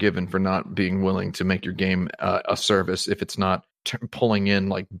can be forgiven for not being willing to make your game a service if it's not pulling in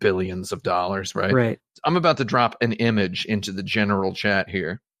like billions of dollars, right? Right. I'm about to drop an image into the general chat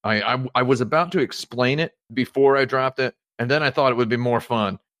here. I was about to explain it before I dropped it, and then I thought it would be more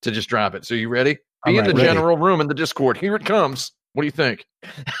fun to just drop it. So you ready? Be in the general room in the Discord. Here it comes. What do you think?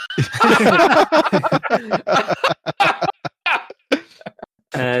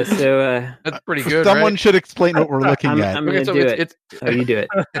 That's pretty good. Someone right? should explain what we're looking at. I'm going to do it. You do it.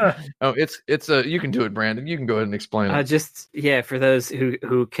 It's you can do it, Brandon. You can go ahead and explain it. For those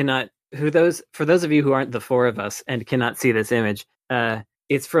who cannot, for those of you who aren't the four of us and cannot see this image,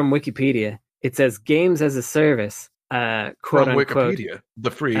 it's from Wikipedia. It says games as a service, quote from unquote. Wikipedia,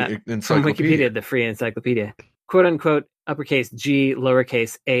 the free encyclopedia. From Wikipedia, the free encyclopedia, quote unquote, uppercase G,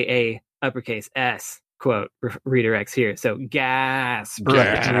 lowercase AA, uppercase S. Quote redirects here. So GaaS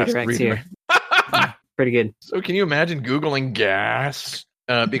redirects here. Pretty good. So can you imagine Googling GaaS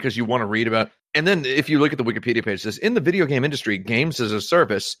because you want to read about? And then if you look at the Wikipedia page, it says in the video game industry, games as a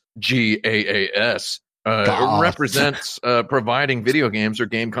service (GaaS) represents providing video games or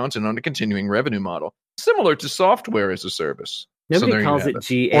game content on a continuing revenue model, similar to software as a service. Nobody calls it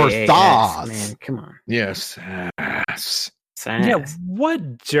GaaS. Or SaaS. Man, come on. Yes. Yeah,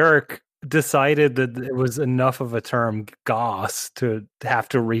 what jerk decided that it was enough of a term GaaS to have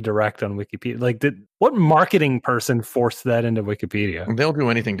to redirect on Wikipedia? Like, what marketing person forced that into Wikipedia? They'll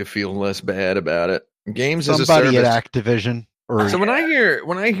do anything to feel less bad about it. Games as a Somebody service. at Activision. So when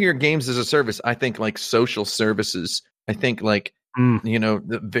I hear games as a service, I think like social services. I think like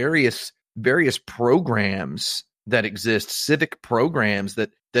the various programs that exist, civic programs that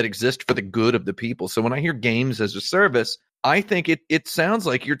exist for the good of the people. So when I hear games as a service, I think it sounds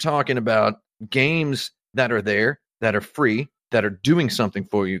like you're talking about games that are there, that are free, that are doing something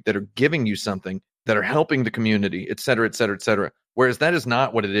for you, that are giving you something, that are helping the community, et cetera, et cetera, et cetera. Whereas that is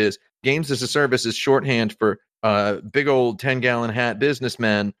not what it is. Games as a service is shorthand for big old 10-gallon hat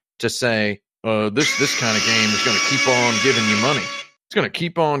businessmen to say, this kind of game is going to keep on giving you money. It's going to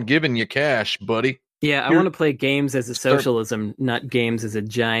keep on giving you cash, buddy. Yeah, I want to play games as a socialism, not games as a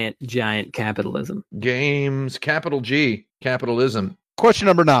giant capitalism. Games, capital G, capitalism. Question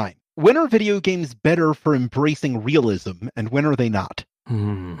number 9. When are video games better for embracing realism, and when are they not?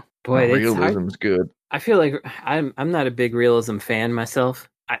 Boy, realism is good. I feel like I'm not a big realism fan myself,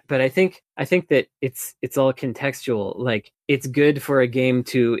 but I think that it's all contextual. Like, it's good for a game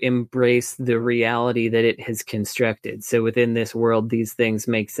to embrace the reality that it has constructed. So within this world, these things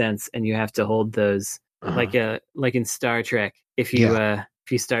make sense, and you have to hold those. Like in Star Trek, if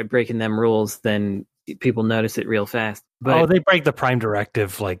you start breaking them rules, then people notice it real fast. But they break the Prime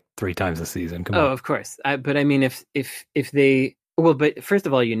Directive like 3 times a season. Come on. Of course. But I mean, if they but first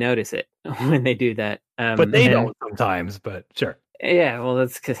of all, you notice it when they do that. But they don't sometimes. But sure. Yeah, well,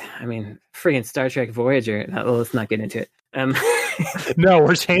 that's because, I mean, friggin' Star Trek Voyager. Well, let's not get into it. No,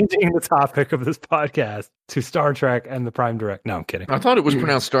 we're changing the topic of this podcast to Star Trek and the Prime Direct. No, I'm kidding. I thought it was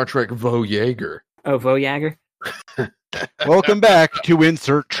pronounced Star Trek Voyager. Oh, Voyager? Welcome back to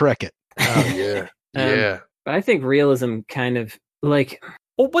Insert Trek It. Oh, yeah. Yeah. But I think realism kind of, like...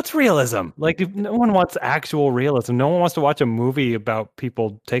 Well, what's realism? Like, no one wants actual realism. No one wants to watch a movie about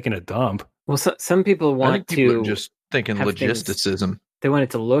people taking a dump. Well, some people want people to... are just thinking logisticism. They want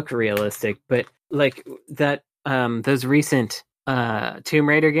it to look realistic, but like that, those recent Tomb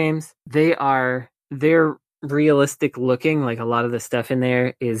Raider games, they're realistic looking. Like, a lot of the stuff in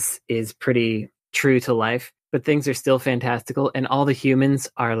there is pretty true to life, but things are still fantastical, and all the humans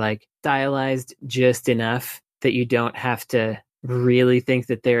are like stylized just enough that you don't have to really think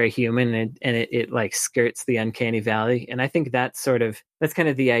that they're a human, and it like skirts the uncanny valley. And I think that's kind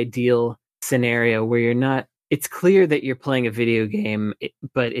of the ideal scenario where you're not. It's clear that you're playing a video game,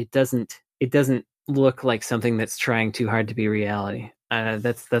 but it doesn't look like something that's trying too hard to be reality.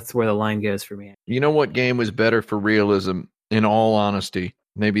 That's where the line goes for me. You know what game was better for realism? In all honesty,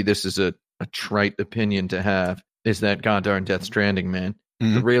 maybe this is a trite opinion to have, is that goddamn Death Stranding, man.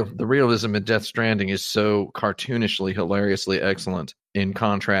 Mm-hmm. The realism in Death Stranding is so cartoonishly, hilariously excellent in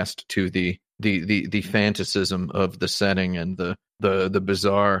contrast to the fantasism of the setting and the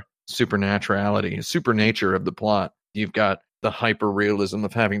bizarre supernature of the plot. You've got the hyper realism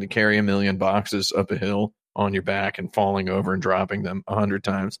of having to carry 1 million boxes up a hill on your back and falling over and dropping them 100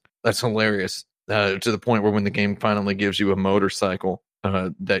 times. That's hilarious. To the point where when the game finally gives you a motorcycle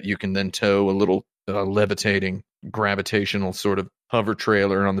that you can then tow a little levitating gravitational sort of hover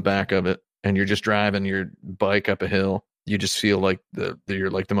trailer on the back of it, and you're just driving your bike up a hill, you just feel like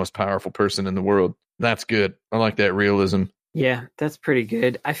you're like the most powerful person in the world. That's good. I like that realism. Yeah, that's pretty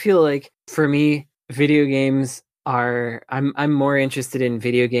good. I feel like, for me, video games I'm more interested in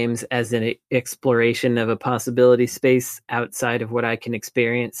video games as an exploration of a possibility space outside of what I can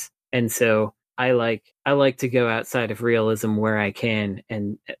experience, and so I like to go outside of realism where I can,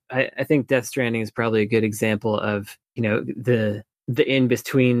 and I think Death Stranding is probably a good example of the in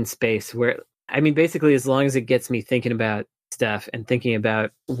between space where, I mean, basically as long as it gets me thinking about stuff and thinking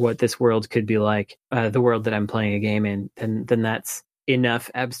about what this world could be like, the world that I'm playing a game in, then that's enough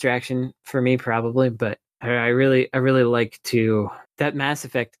abstraction for me probably. But I really like that Mass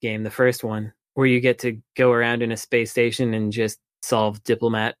Effect game, the first one, where you get to go around in a space station and just solve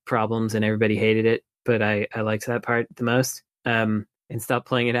diplomat problems, and everybody hated it, but I liked that part the most, and stopped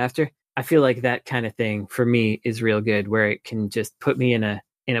playing it after. I feel like that kind of thing for me is real good, where it can just put me in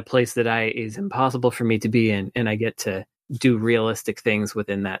a place that is impossible for me to be in, and I get to do realistic things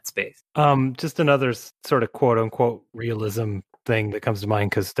within that space. Just another sort of quote unquote realism thing that comes to mind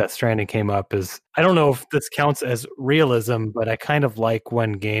because Death Stranding came up is, I don't know if this counts as realism, but I kind of like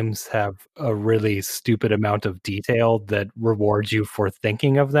when games have a really stupid amount of detail that rewards you for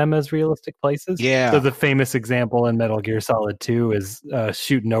thinking of them as realistic places. Yeah. So the famous example in Metal Gear Solid 2 is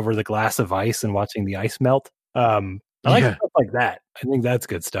shooting over the glass of ice and watching the ice melt. I like stuff like that. I think that's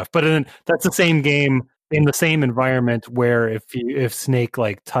good stuff. But that's the same game in the same environment where if Snake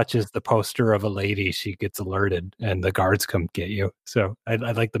like touches the poster of a lady, she gets alerted and the guards come get you. So I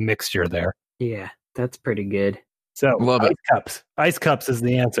like the mixture there. Yeah, that's pretty good. So love it. Cups. Ice cups is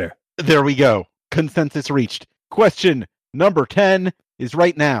the answer. There we go. Consensus reached. Question number 10 is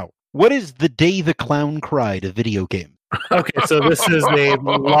right now. What is The Day the Clown Cried a video game? Okay, so this is a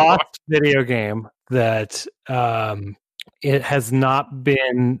lost video game that it has not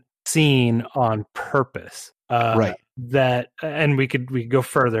been seen on purpose. Right. That, and we could go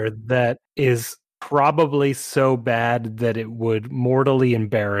further. That is probably so bad that it would mortally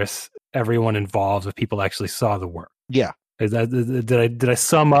embarrass everyone involved if people actually saw the work. Yeah. Did I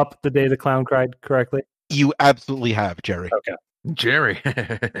sum up The Day the Clown Cried correctly? You absolutely have, Jerry. Okay. Jerry.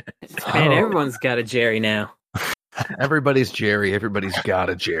 Man, everyone's got a Jerry now. Everybody's Jerry. Everybody's got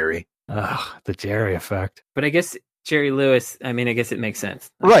a Jerry. The Jerry effect. But I guess Jerry Lewis, I mean, I guess it makes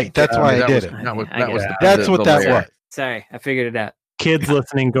sense. Right, that's why I did it. That's what that was. Sorry, I figured it out. Kids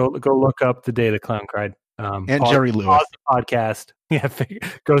listening, go look up The Day the Clown Cried. And Jerry Lewis. Pause the podcast. Yeah,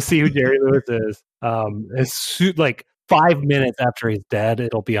 go see who Jerry Lewis is. It's like 5 minutes after he's dead,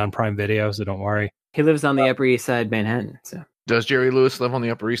 it'll be on Prime Video, so don't worry. He lives on the Upper East Side, Manhattan. So does Jerry Lewis live on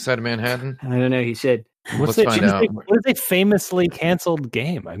the Upper East Side of Manhattan? I don't know. He should. Let's find out. What is a famously canceled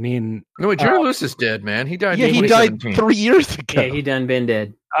game? I mean, no, Jerry Lewis is dead, man. He died. Yeah, he died 3 years ago. Yeah, he done been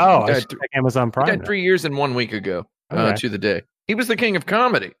dead. Oh, I think Amazon Prime. He died 3 years and 1 week ago. To the day. He was the king of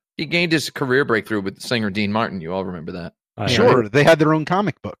comedy. He gained his career breakthrough with singer Dean Martin. You all remember that? Sure, they had their own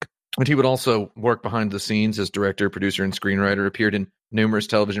comic book. And he would also work behind the scenes as director, producer, and screenwriter, appeared in numerous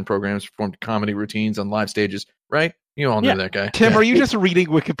television programs, performed comedy routines on live stages, right? You all know that guy. Tim, are you just reading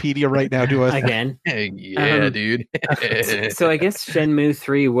Wikipedia right now to us? Again? Yeah, dude. So I guess Shenmue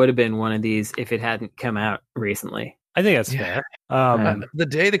 3 would have been one of these if it hadn't come out recently. I think that's fair. The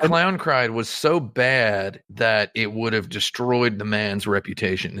Day the Clown Cried was so bad that it would have destroyed the man's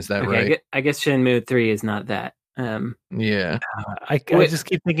reputation. Is that right? I guess Shenmue 3 is not that. Yeah. I just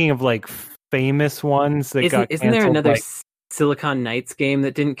keep thinking of like famous ones that got canceled. Isn't there another Silicon Knights game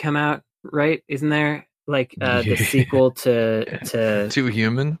that didn't come out, right? Isn't there like the sequel to Too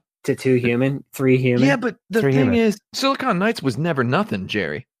Human? To 2 Human? 3 Human? Yeah, but the thing is, Silicon Knights was never nothing,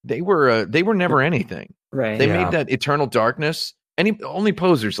 Jerry. They were never anything. Right. They made that Eternal Darkness. Only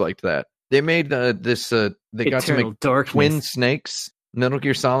posers liked that. They made this. They got to make Twin Snakes, Metal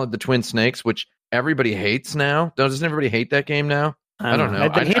Gear Solid: The Twin Snakes, which everybody hates now. Doesn't everybody hate that game now? I don't know.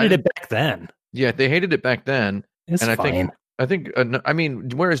 They hated it back then. Yeah, they hated it back then. It's fine. I think. I mean,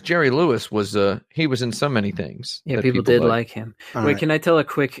 whereas Jerry Lewis was, he was in so many things. Yeah, people did like him. Wait, can I tell a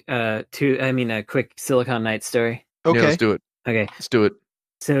quick, a quick Silicon Knights story? Okay, yeah, let's do it. Okay, let's do it.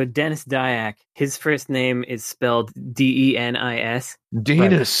 So Dennis Dyack, his first name is spelled Denis.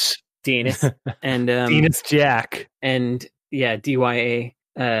 Denis. And Denis Jack. And yeah, Dya.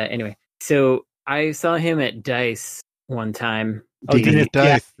 Anyway, so I saw him at DICE one time. Denis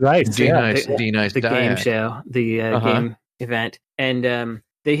Dice. Right. D-Nice. The game show, the game event. And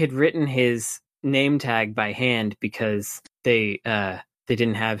they had written his name tag by hand because they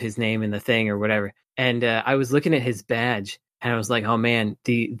didn't have his name in the thing or whatever. And I was looking at his badge and I was like, oh man,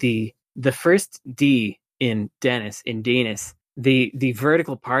 the first D in Denis, the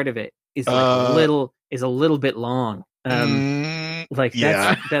vertical part of it is like a little bit long. That's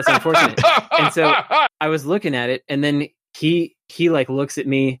unfortunate. And so I was looking at it, and then he like looks at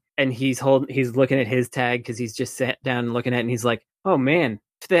me and he's looking at his tag because he's just sat down and looking at it, and he's like, oh man,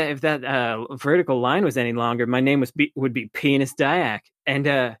 if that vertical line was any longer, my name would be Penis Dyack. And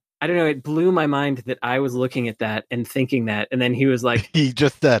I don't know, it blew my mind that I was looking at that and thinking that, and then he was like, he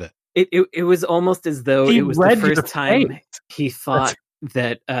just said it. It was almost as though it was the first time he thought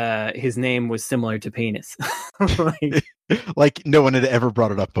that his name was similar to penis. Like no one had ever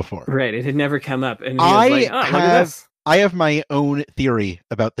brought it up before. Right, it had never come up. And he was like, oh, look at this. I have my own theory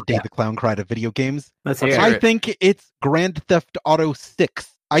about the day the clown cried of video games. I think it's Grand Theft Auto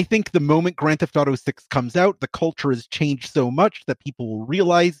 6. I think the moment Grand Theft Auto 6 comes out, the culture has changed so much that people will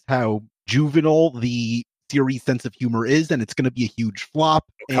realize how juvenile the series' sense of humor is, and it's going to be a huge flop,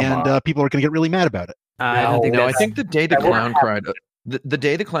 and people are going to get really mad about it. I think the day the clown cried, the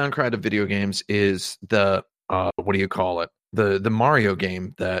day the clown cried of video games is the what do you call it? The Mario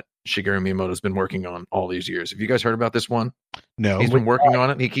game that Shigeru Miyamoto's been working on all these years. Have you guys heard about this one? No, he's been working on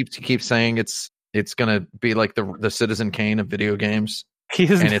it. He keeps saying it's gonna be like the Citizen Kane of video games,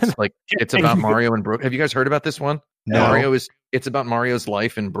 and it's about Mario and Brooklyn. Have you guys heard about this one? No. It's about Mario's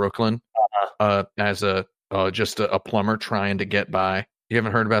life in Brooklyn as a plumber trying to get by. You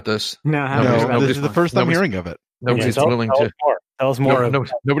haven't heard about this? No, this is the first time hearing of it. Nobody's willing to tell us more.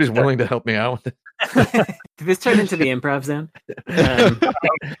 Nobody's willing to help me out with it. Did this turn into the improv zone?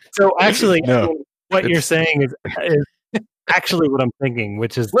 So actually, what you're saying is actually what I'm thinking,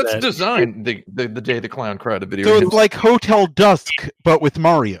 which is let's design the day the clown cried a video. So it's like Hotel Dusk, but with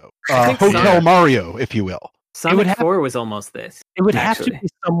Mario. Hotel Mario, if you will. Sonic 4 was almost this. It would have to be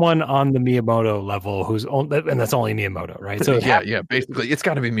someone on the Miyamoto level and that's only Miyamoto, right? So basically, it's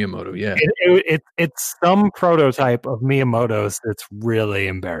got to be Miyamoto. Yeah, it's some prototype of Miyamoto's that's really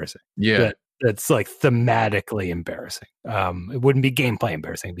embarrassing. Yeah. That's like thematically embarrassing. It wouldn't be gameplay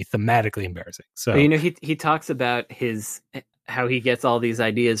embarrassing; it'd be thematically embarrassing. So he talks about how he gets all these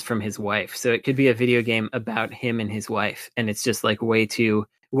ideas from his wife. So it could be a video game about him and his wife, and it's just like way too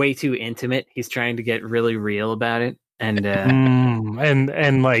intimate. He's trying to get really real about it, and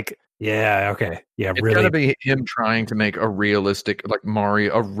like okay, it's really gotta be him trying to make a realistic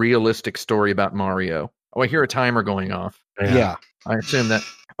story about Mario. Oh, I hear a timer going off. Yeah. I assume that.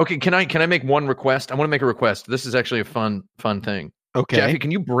 Okay, can I make one request? I want to make a request. This is actually a fun thing. Okay, Jackie,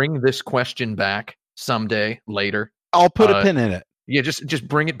 can you bring this question back someday later? I'll put a pin in it. Yeah, just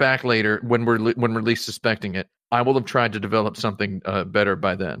bring it back later when we're least suspecting it. I will have tried to develop something better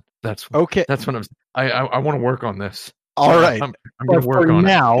by then. That's okay. That's what I want to work on this. All right, I'm going to work on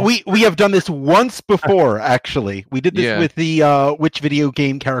now. It. We have done this once before. Actually, we did this with the which video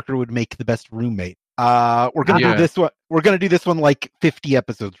game character would make the best roommate. We're gonna do this one. We're gonna do this one like 50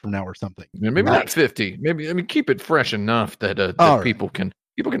 episodes from now or something. Yeah, maybe not 50. Maybe keep it fresh enough that people can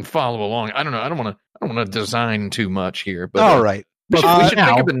follow along. I don't know. I don't want to design too much here. But all right. We should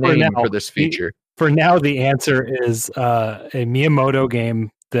think of a name for this feature. For now, the answer is a Miyamoto game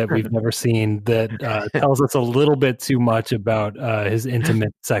that we've never seen that tells us a little bit too much about his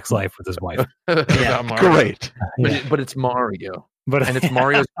intimate sex life with his wife. Great. But it's Mario. And it's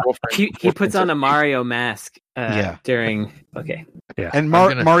Mario's girlfriend. He puts on a Mario mask during... Okay. Yeah. And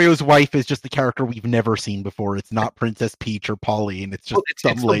Mario's wife is just the character we've never seen before. It's not Princess Peach or Pauline. It's just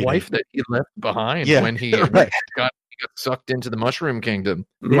some lady. The wife that he left behind when he got sucked into the Mushroom Kingdom.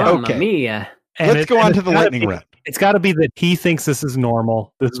 Mamma mia. Let's go on to the lightning round. It's got to be that he thinks this is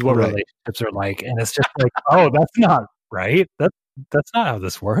normal. This is what relationships are like. And it's just like, oh, that's not right. That's not how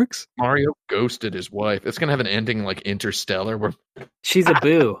this works. Mario ghosted his wife. It's going to have an ending like Interstellar where she's a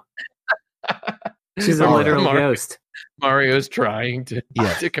boo. She's a literal ghost. Mario's trying to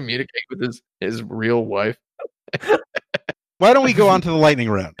communicate with his real wife. Why don't we go on to the lightning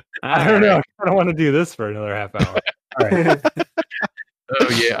round? I don't know. I don't want to do this for another half hour. All right. Oh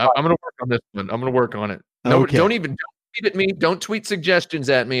yeah, I'm going to work on this one. I'm going to work on it. No, don't tweet at me. Don't tweet suggestions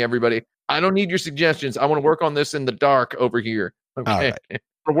at me, everybody. I don't need your suggestions. I want to work on this in the dark over here. Okay,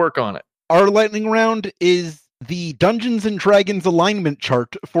 we'll work on it. Our lightning round is the Dungeons and Dragons alignment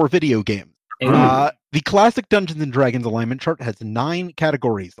chart for video games. The classic Dungeons and Dragons alignment chart has 9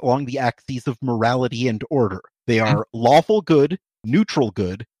 categories along the axes of morality and order. They are lawful good, neutral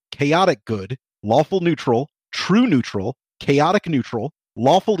good, chaotic good, lawful neutral, true neutral, chaotic neutral,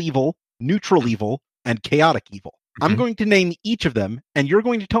 lawful evil, neutral evil, and chaotic evil. I'm going to name each of them, and you're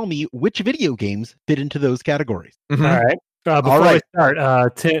going to tell me which video games fit into those categories. All right. Before I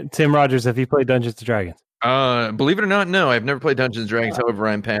start, Tim Rogers, have you played Dungeons & Dragons? Believe it or not, no. I've never played Dungeons & Dragons. However,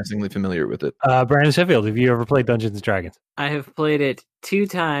 I'm passingly familiar with it. Brandon Sheffield, have you ever played Dungeons & Dragons? I have played it 2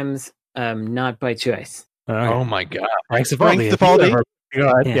 times, not by choice. Oh my God. Frank Cifaldi, Go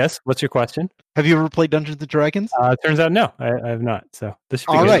ahead. Yeah. Yes. What's your question? Have you ever played Dungeons and Dragons? Turns out no, I have not. So this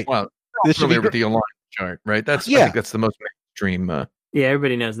should be all good. right. Well, This should be familiar with the Alliance chart, right? I think that's the most mainstream. Yeah,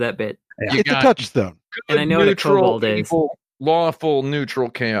 everybody knows that bit. Yeah. It's a touchstone. And I know what a kobold is. Lawful, neutral,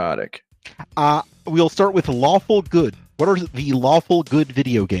 chaotic. We'll start with lawful good. What are the lawful good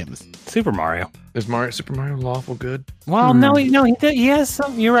video games? Super Mario. Is Super Mario lawful good? Well, no, he has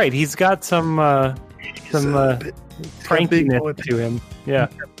some. You're right. He's got some prankiness to him. Yeah,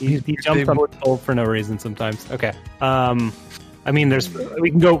 he jumps on people for no reason sometimes. Okay. I mean,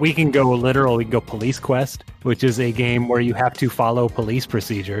 we can go literal. We can go Police Quest, which is a game where you have to follow police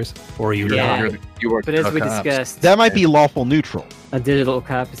procedures, or you die. But as we discussed, that might be lawful neutral, a digital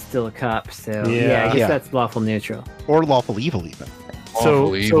cop is still a cop. So I guess that's lawful neutral or lawful evil even.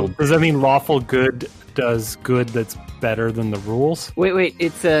 So does that mean lawful good does good that's better than the rules? Wait,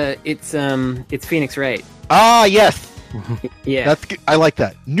 it's Phoenix Wright. Ah, yes. Yeah, that's good. I like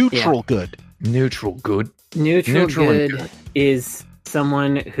that. Neutral good. Neutral good. Neutral good is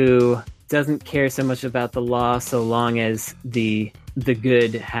someone who doesn't care so much about the law so long as the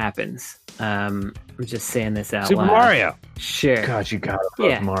good happens. I'm just saying this out Super loud. Mario. Sure. God, you gotta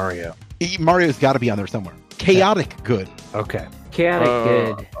love Mario. Mario's got to be on there somewhere. Chaotic good. Okay. Chaotic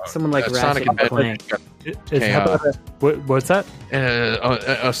good. Someone like Ratchet and Clank. What's that?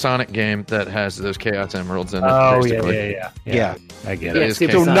 A Sonic game that has those Chaos Emeralds in it. Oh, yeah. I get it.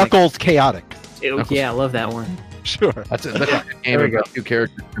 So Knuckles chaotic. Yeah, I love that one. Sure. That's a game about two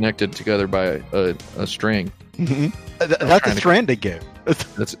characters connected together by a string. Mm-hmm. That's a Stranding game.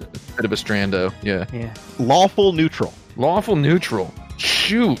 That's a bit of a Strando, yeah. Lawful neutral. Lawful neutral.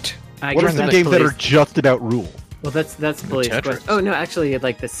 Shoot. What are some games that are just about rules? Well, that's Police Quest. Oh no, actually,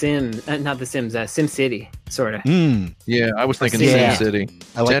 like the Sims, not the Sims, SimCity, sort of. Yeah, I was thinking SimCity.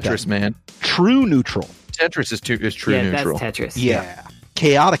 I like Tetris, man. True neutral. Tetris is true neutral. That's Tetris. Yeah.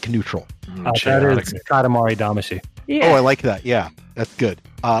 Chaotic neutral. That is Katamari Damacy. Yeah. Oh, I like that. Yeah, that's good.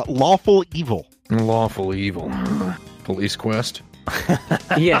 Lawful evil. Lawful evil. Police Quest.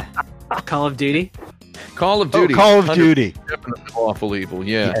 Yeah. Call of Duty. Call of Duty. Call of Duty. Definitely lawful evil.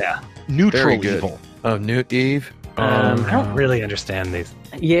 Yeah. Neutral evil. Oh, Newt Eve. I don't really understand these.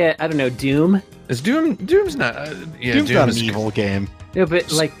 Yeah, I don't know. Doom. Is Doom's not? Doom's not an evil game. No,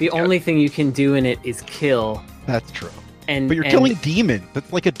 but like the only thing you can do in it is kill. That's true. But you're killing demons.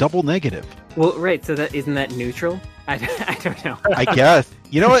 That's like a double negative. Well, right. So isn't that neutral? I don't know. I guess.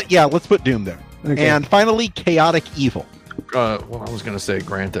 You know what? Yeah, let's put Doom there. Okay. And finally, chaotic evil. Well, I was going to say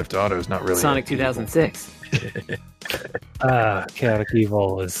Grand Theft Auto is not really Sonic 2006. Chaotic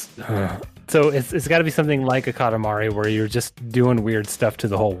evil is. So it's got to be something like a Katamari where you're just doing weird stuff to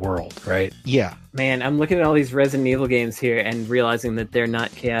the whole world, right? Yeah. Man, I'm looking at all these Resident Evil games here and realizing that they're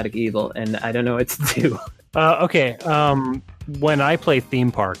not chaotic evil, and I don't know what to do. Okay. When I play Theme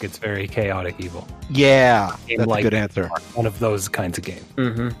Park, it's very chaotic evil. Yeah, that's a good answer. One of those kinds of games.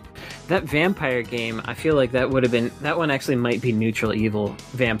 Mm-hmm. That vampire game, I feel like that would have been that one. Actually, might be neutral evil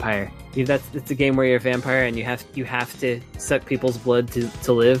vampire. It's a game where you're a vampire and you have to suck people's blood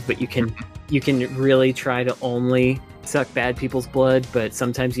to live, but you can really try to only suck bad people's blood, but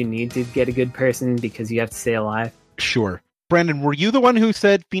sometimes you need to get a good person because you have to stay alive. Sure. Brandon, were you the one who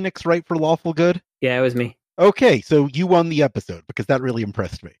said Phoenix Wright for lawful good? Yeah, it was me. Okay, so you won the episode because that really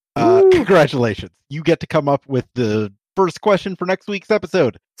impressed me. Congratulations. You get to come up with the first question for next week's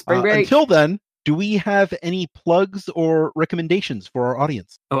episode. Spring break. Until then, do we have any plugs or recommendations for our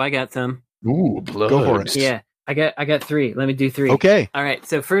audience? Oh, I got some. Ooh, plugs. Go for it. Yeah, I got 3. Let me do 3. Okay. All right,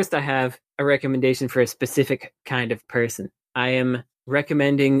 so first I have a recommendation for a specific kind of person. I am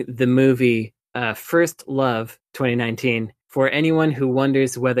recommending the movie First Love 2019 for anyone who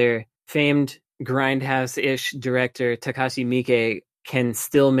wonders whether famed grindhouse-ish director Takashi Miike can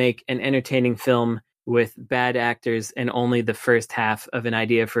still make an entertaining film with bad actors and only the first half of an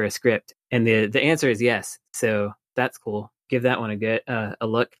idea for a script. And the answer is yes. So that's cool. Give that one a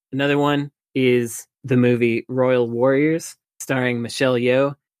look. Another one is the movie Royal Warriors, starring Michelle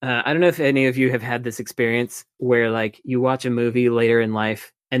Yeoh. I don't know if any of you have had this experience where like you watch a movie later in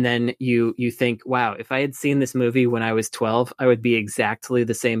life and then you think, wow, if I had seen this movie when I was 12, I would be exactly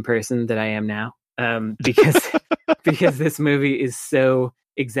the same person that I am now. Because this movie is so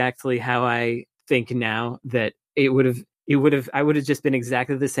exactly how I think now that I would have just been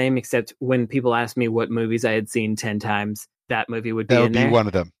exactly the same, except when people asked me what movies I had seen 10 times, that movie would be in there. That would be one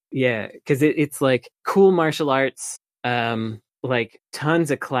of them. Yeah, because it's like cool martial arts, like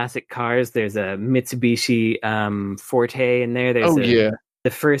tons of classic cars. There's a Mitsubishi Forte in there. There's the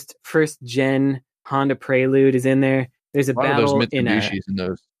first gen Honda Prelude is in there. There's a battle of those Mitsubishis in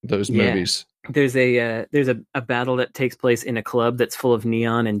those movies. there's a battle that takes place in a club that's full of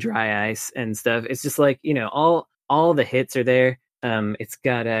neon and dry ice and stuff. It's just like, all the hits are there. It's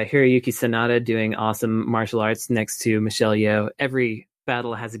got Hiroyuki Sanada doing awesome martial arts next to Michelle Yeoh. Every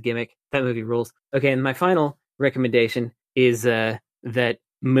battle has a gimmick. That movie rules. Okay, and my final recommendation is that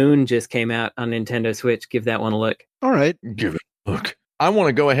Moon just came out on Nintendo Switch. Give that one a look. All right. Give it a look. I want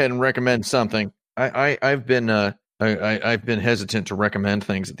to go ahead and recommend something. I've been hesitant to recommend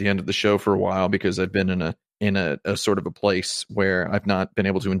things at the end of the show for a while because I've been in a sort of a place where I've not been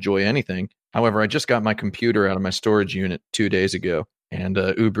able to enjoy anything. However, I just got my computer out of my storage unit 2 days ago and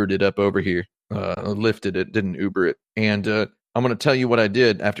Ubered it up over here. Lifted it, didn't Uber it. And I'm going to tell you what I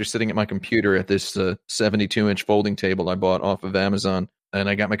did after sitting at my computer at this 72-inch folding table I bought off of Amazon. And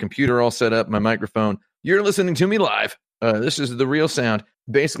I got my computer all set up, my microphone. You're listening to me live. This is the real sound.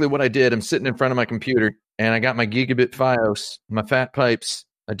 Basically what I did, I'm sitting in front of my computer, and I got my Gigabit Fios, my fat pipes.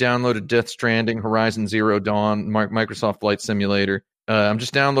 I downloaded Death Stranding, Horizon Zero Dawn, Microsoft Flight Simulator. I'm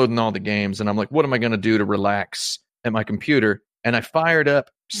just downloading all the games, and I'm like, what am I going to do to relax at my computer? And I fired up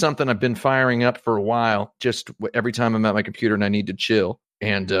something I've been firing up for a while, just every time I'm at my computer and I need to chill.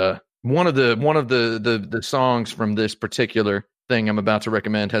 And one of the songs from this particular thing I'm about to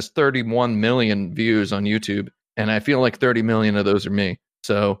recommend has 31 million views on YouTube, and I feel like 30 million of those are me.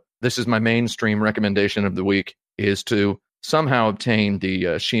 So this is my mainstream recommendation of the week, is to somehow obtain the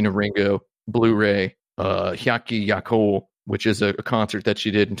Sheena Ringo Blu-ray Hyaki Yakol, which is a concert that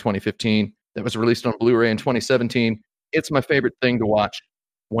she did in 2015 that was released on Blu-ray in 2017. It's my favorite thing to watch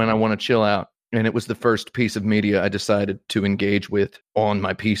when I want to chill out. And it was the first piece of media I decided to engage with on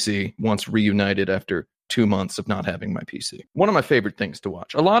my PC once reunited after 2 months of not having my PC. One of my favorite things to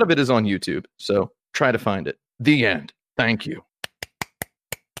watch. A lot of it is on YouTube, so try to find it. The end. Thank you.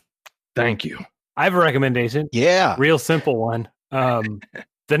 Thank you. I have a recommendation. Yeah. Real simple one. The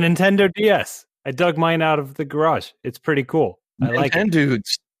Nintendo DS. I dug mine out of the garage. It's pretty cool. I like it.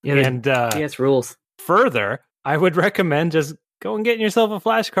 Dudes. Yeah, And DS rules. further, I would recommend just go and getting yourself a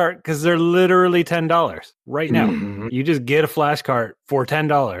flash cart because they're literally $10 right now. Mm-hmm. You just get a flash cart for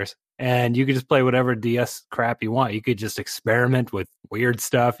 $10 and you could just play whatever DS crap you want. You could just experiment with weird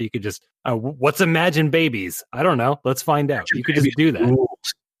stuff. You could just, what's Imagine Babies? I don't know. Let's find out. You could just do that.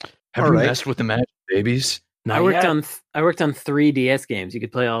 Have you messed with Imagine Babies? I worked on 3 DS games. You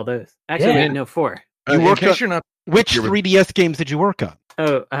could play all those. Actually, wait, no, 4. Which 3DS games did you work on?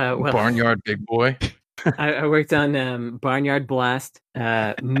 Oh, well, Barnyard Big Boy. I worked on Barnyard Blast,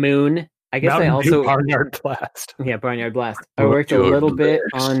 Moon. I guess Mountain I also Dew Barnyard Blast. Yeah, Barnyard Blast. I worked a little bit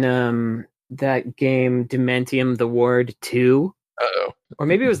on that game Dementium: The Ward 2. Uh-oh. Or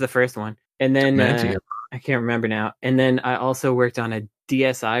maybe it was the first one. And then I can't remember now. And then I also worked on a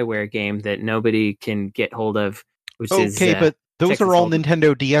DSiWare game that nobody can get hold of, which is but those Texas are all Hold'em.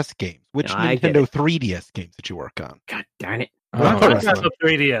 Nintendo DS games. Which No, I Nintendo get 3DS games did you work on? God darn it. Why right. not the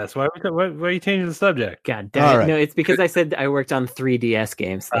 3DS? Why are you changing the subject? God damn All it. right. No, it's because I said I worked on 3DS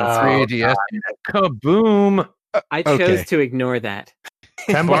games. That's Oh, 3DS. Kaboom. I chose okay. to ignore that.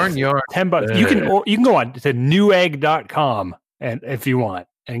 $10. Barnyard. $10. You can go on to newegg.com and if you want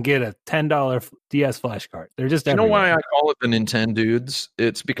and get a $10 DS flash cart. They're just You know everywhere. why I call it the Nintendo Dudes?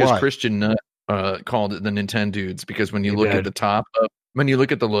 It's because Why? Christian Nutt called it the Nintendo Dudes because when you He look did. at the top, when you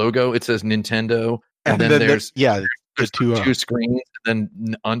look at the logo, it says Nintendo, and then there's the two screens, and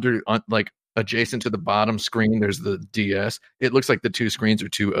then like adjacent to the bottom screen, there's the DS. It looks like the 2 screens are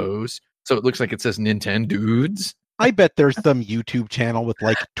 2 O's, so it looks like it says Nintendo Dudes. I bet there's some YouTube channel with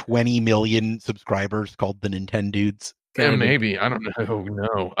like 20 million subscribers called the Nintendo Dudes. Yeah, maybe. I don't know.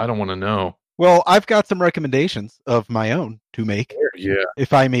 No, I don't want to know. Well, I've got some recommendations of my own to make, Yeah.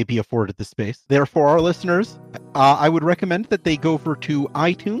 if I may be afforded the space. Therefore, our listeners, I would recommend that they go over to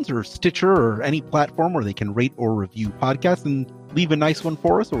iTunes or Stitcher or any platform where they can rate or review podcasts and leave a nice one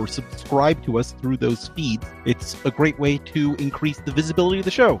for us or subscribe to us through those feeds. It's a great way to increase the visibility of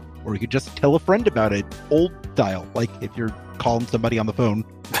the show. Or you could just tell a friend about it, old style, like if you're calling somebody on the phone.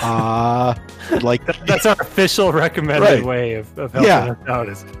 Like That's our official recommended Right. way of helping us out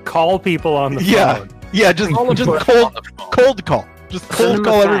is call people on the phone. Yeah, just cold call. Just Send them cold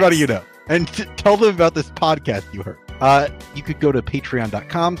call a everybody fax. you know. And tell them about this podcast you heard. You could go to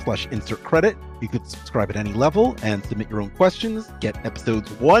patreon.com/insert credit. You could subscribe at any level and submit your own questions. Get episodes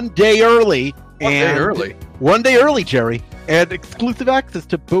 1 day early. One day early, Jerry. And exclusive access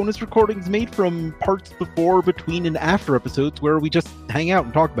to bonus recordings made from parts before, between, and after episodes where we just hang out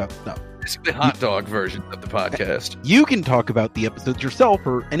and talk about stuff. It's the hot dog version of the podcast. You can talk about the episodes yourself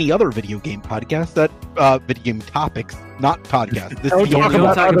or any other video game podcast that video game topics, not podcasts. This is the only Don't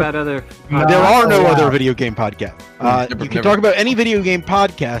one. talk about other. There are no allowed. other video game podcasts. Never, You can never. talk about any video game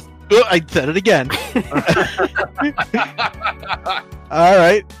podcast, I said it again. All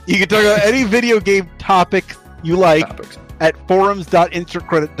right. You can talk about any video game topics you like at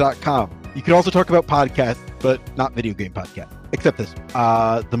forums.insertcredit.com. You can also talk about podcasts, but not video game podcasts, except this.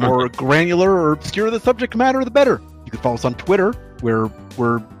 The more granular or obscure the subject matter, the better. You can follow us on Twitter, where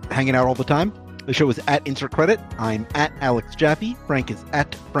we're hanging out all the time. The show is at Insert Credit. I'm at Alex Jaffe. Frank is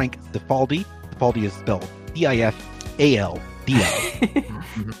at Frank Cifaldi. Cifaldi is spelled Cifaldi.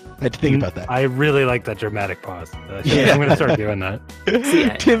 I had to think about that. I really like that dramatic pause. I'm going to start doing that.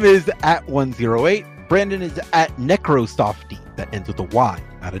 Tim is at 108. Brandon is at Necrosofty. That ends with a Y,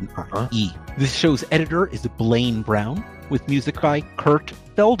 not an I-E. This show's editor is Blaine Brown, with music by Kurt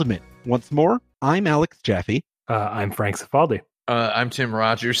Feldman. Once more, I'm Alex Jaffe. I'm Frank Cifaldi. I'm Tim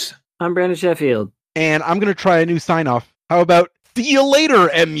Rogers. I'm Brandon Sheffield. And I'm going to try a new sign-off. How about, see you later,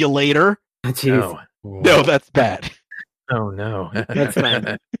 emulator? No. No, that's bad. Oh, no. That's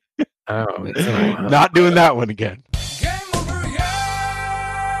fine. Not doing that one again.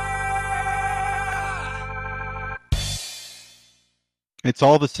 It's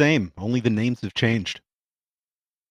all the same. Only the names have changed.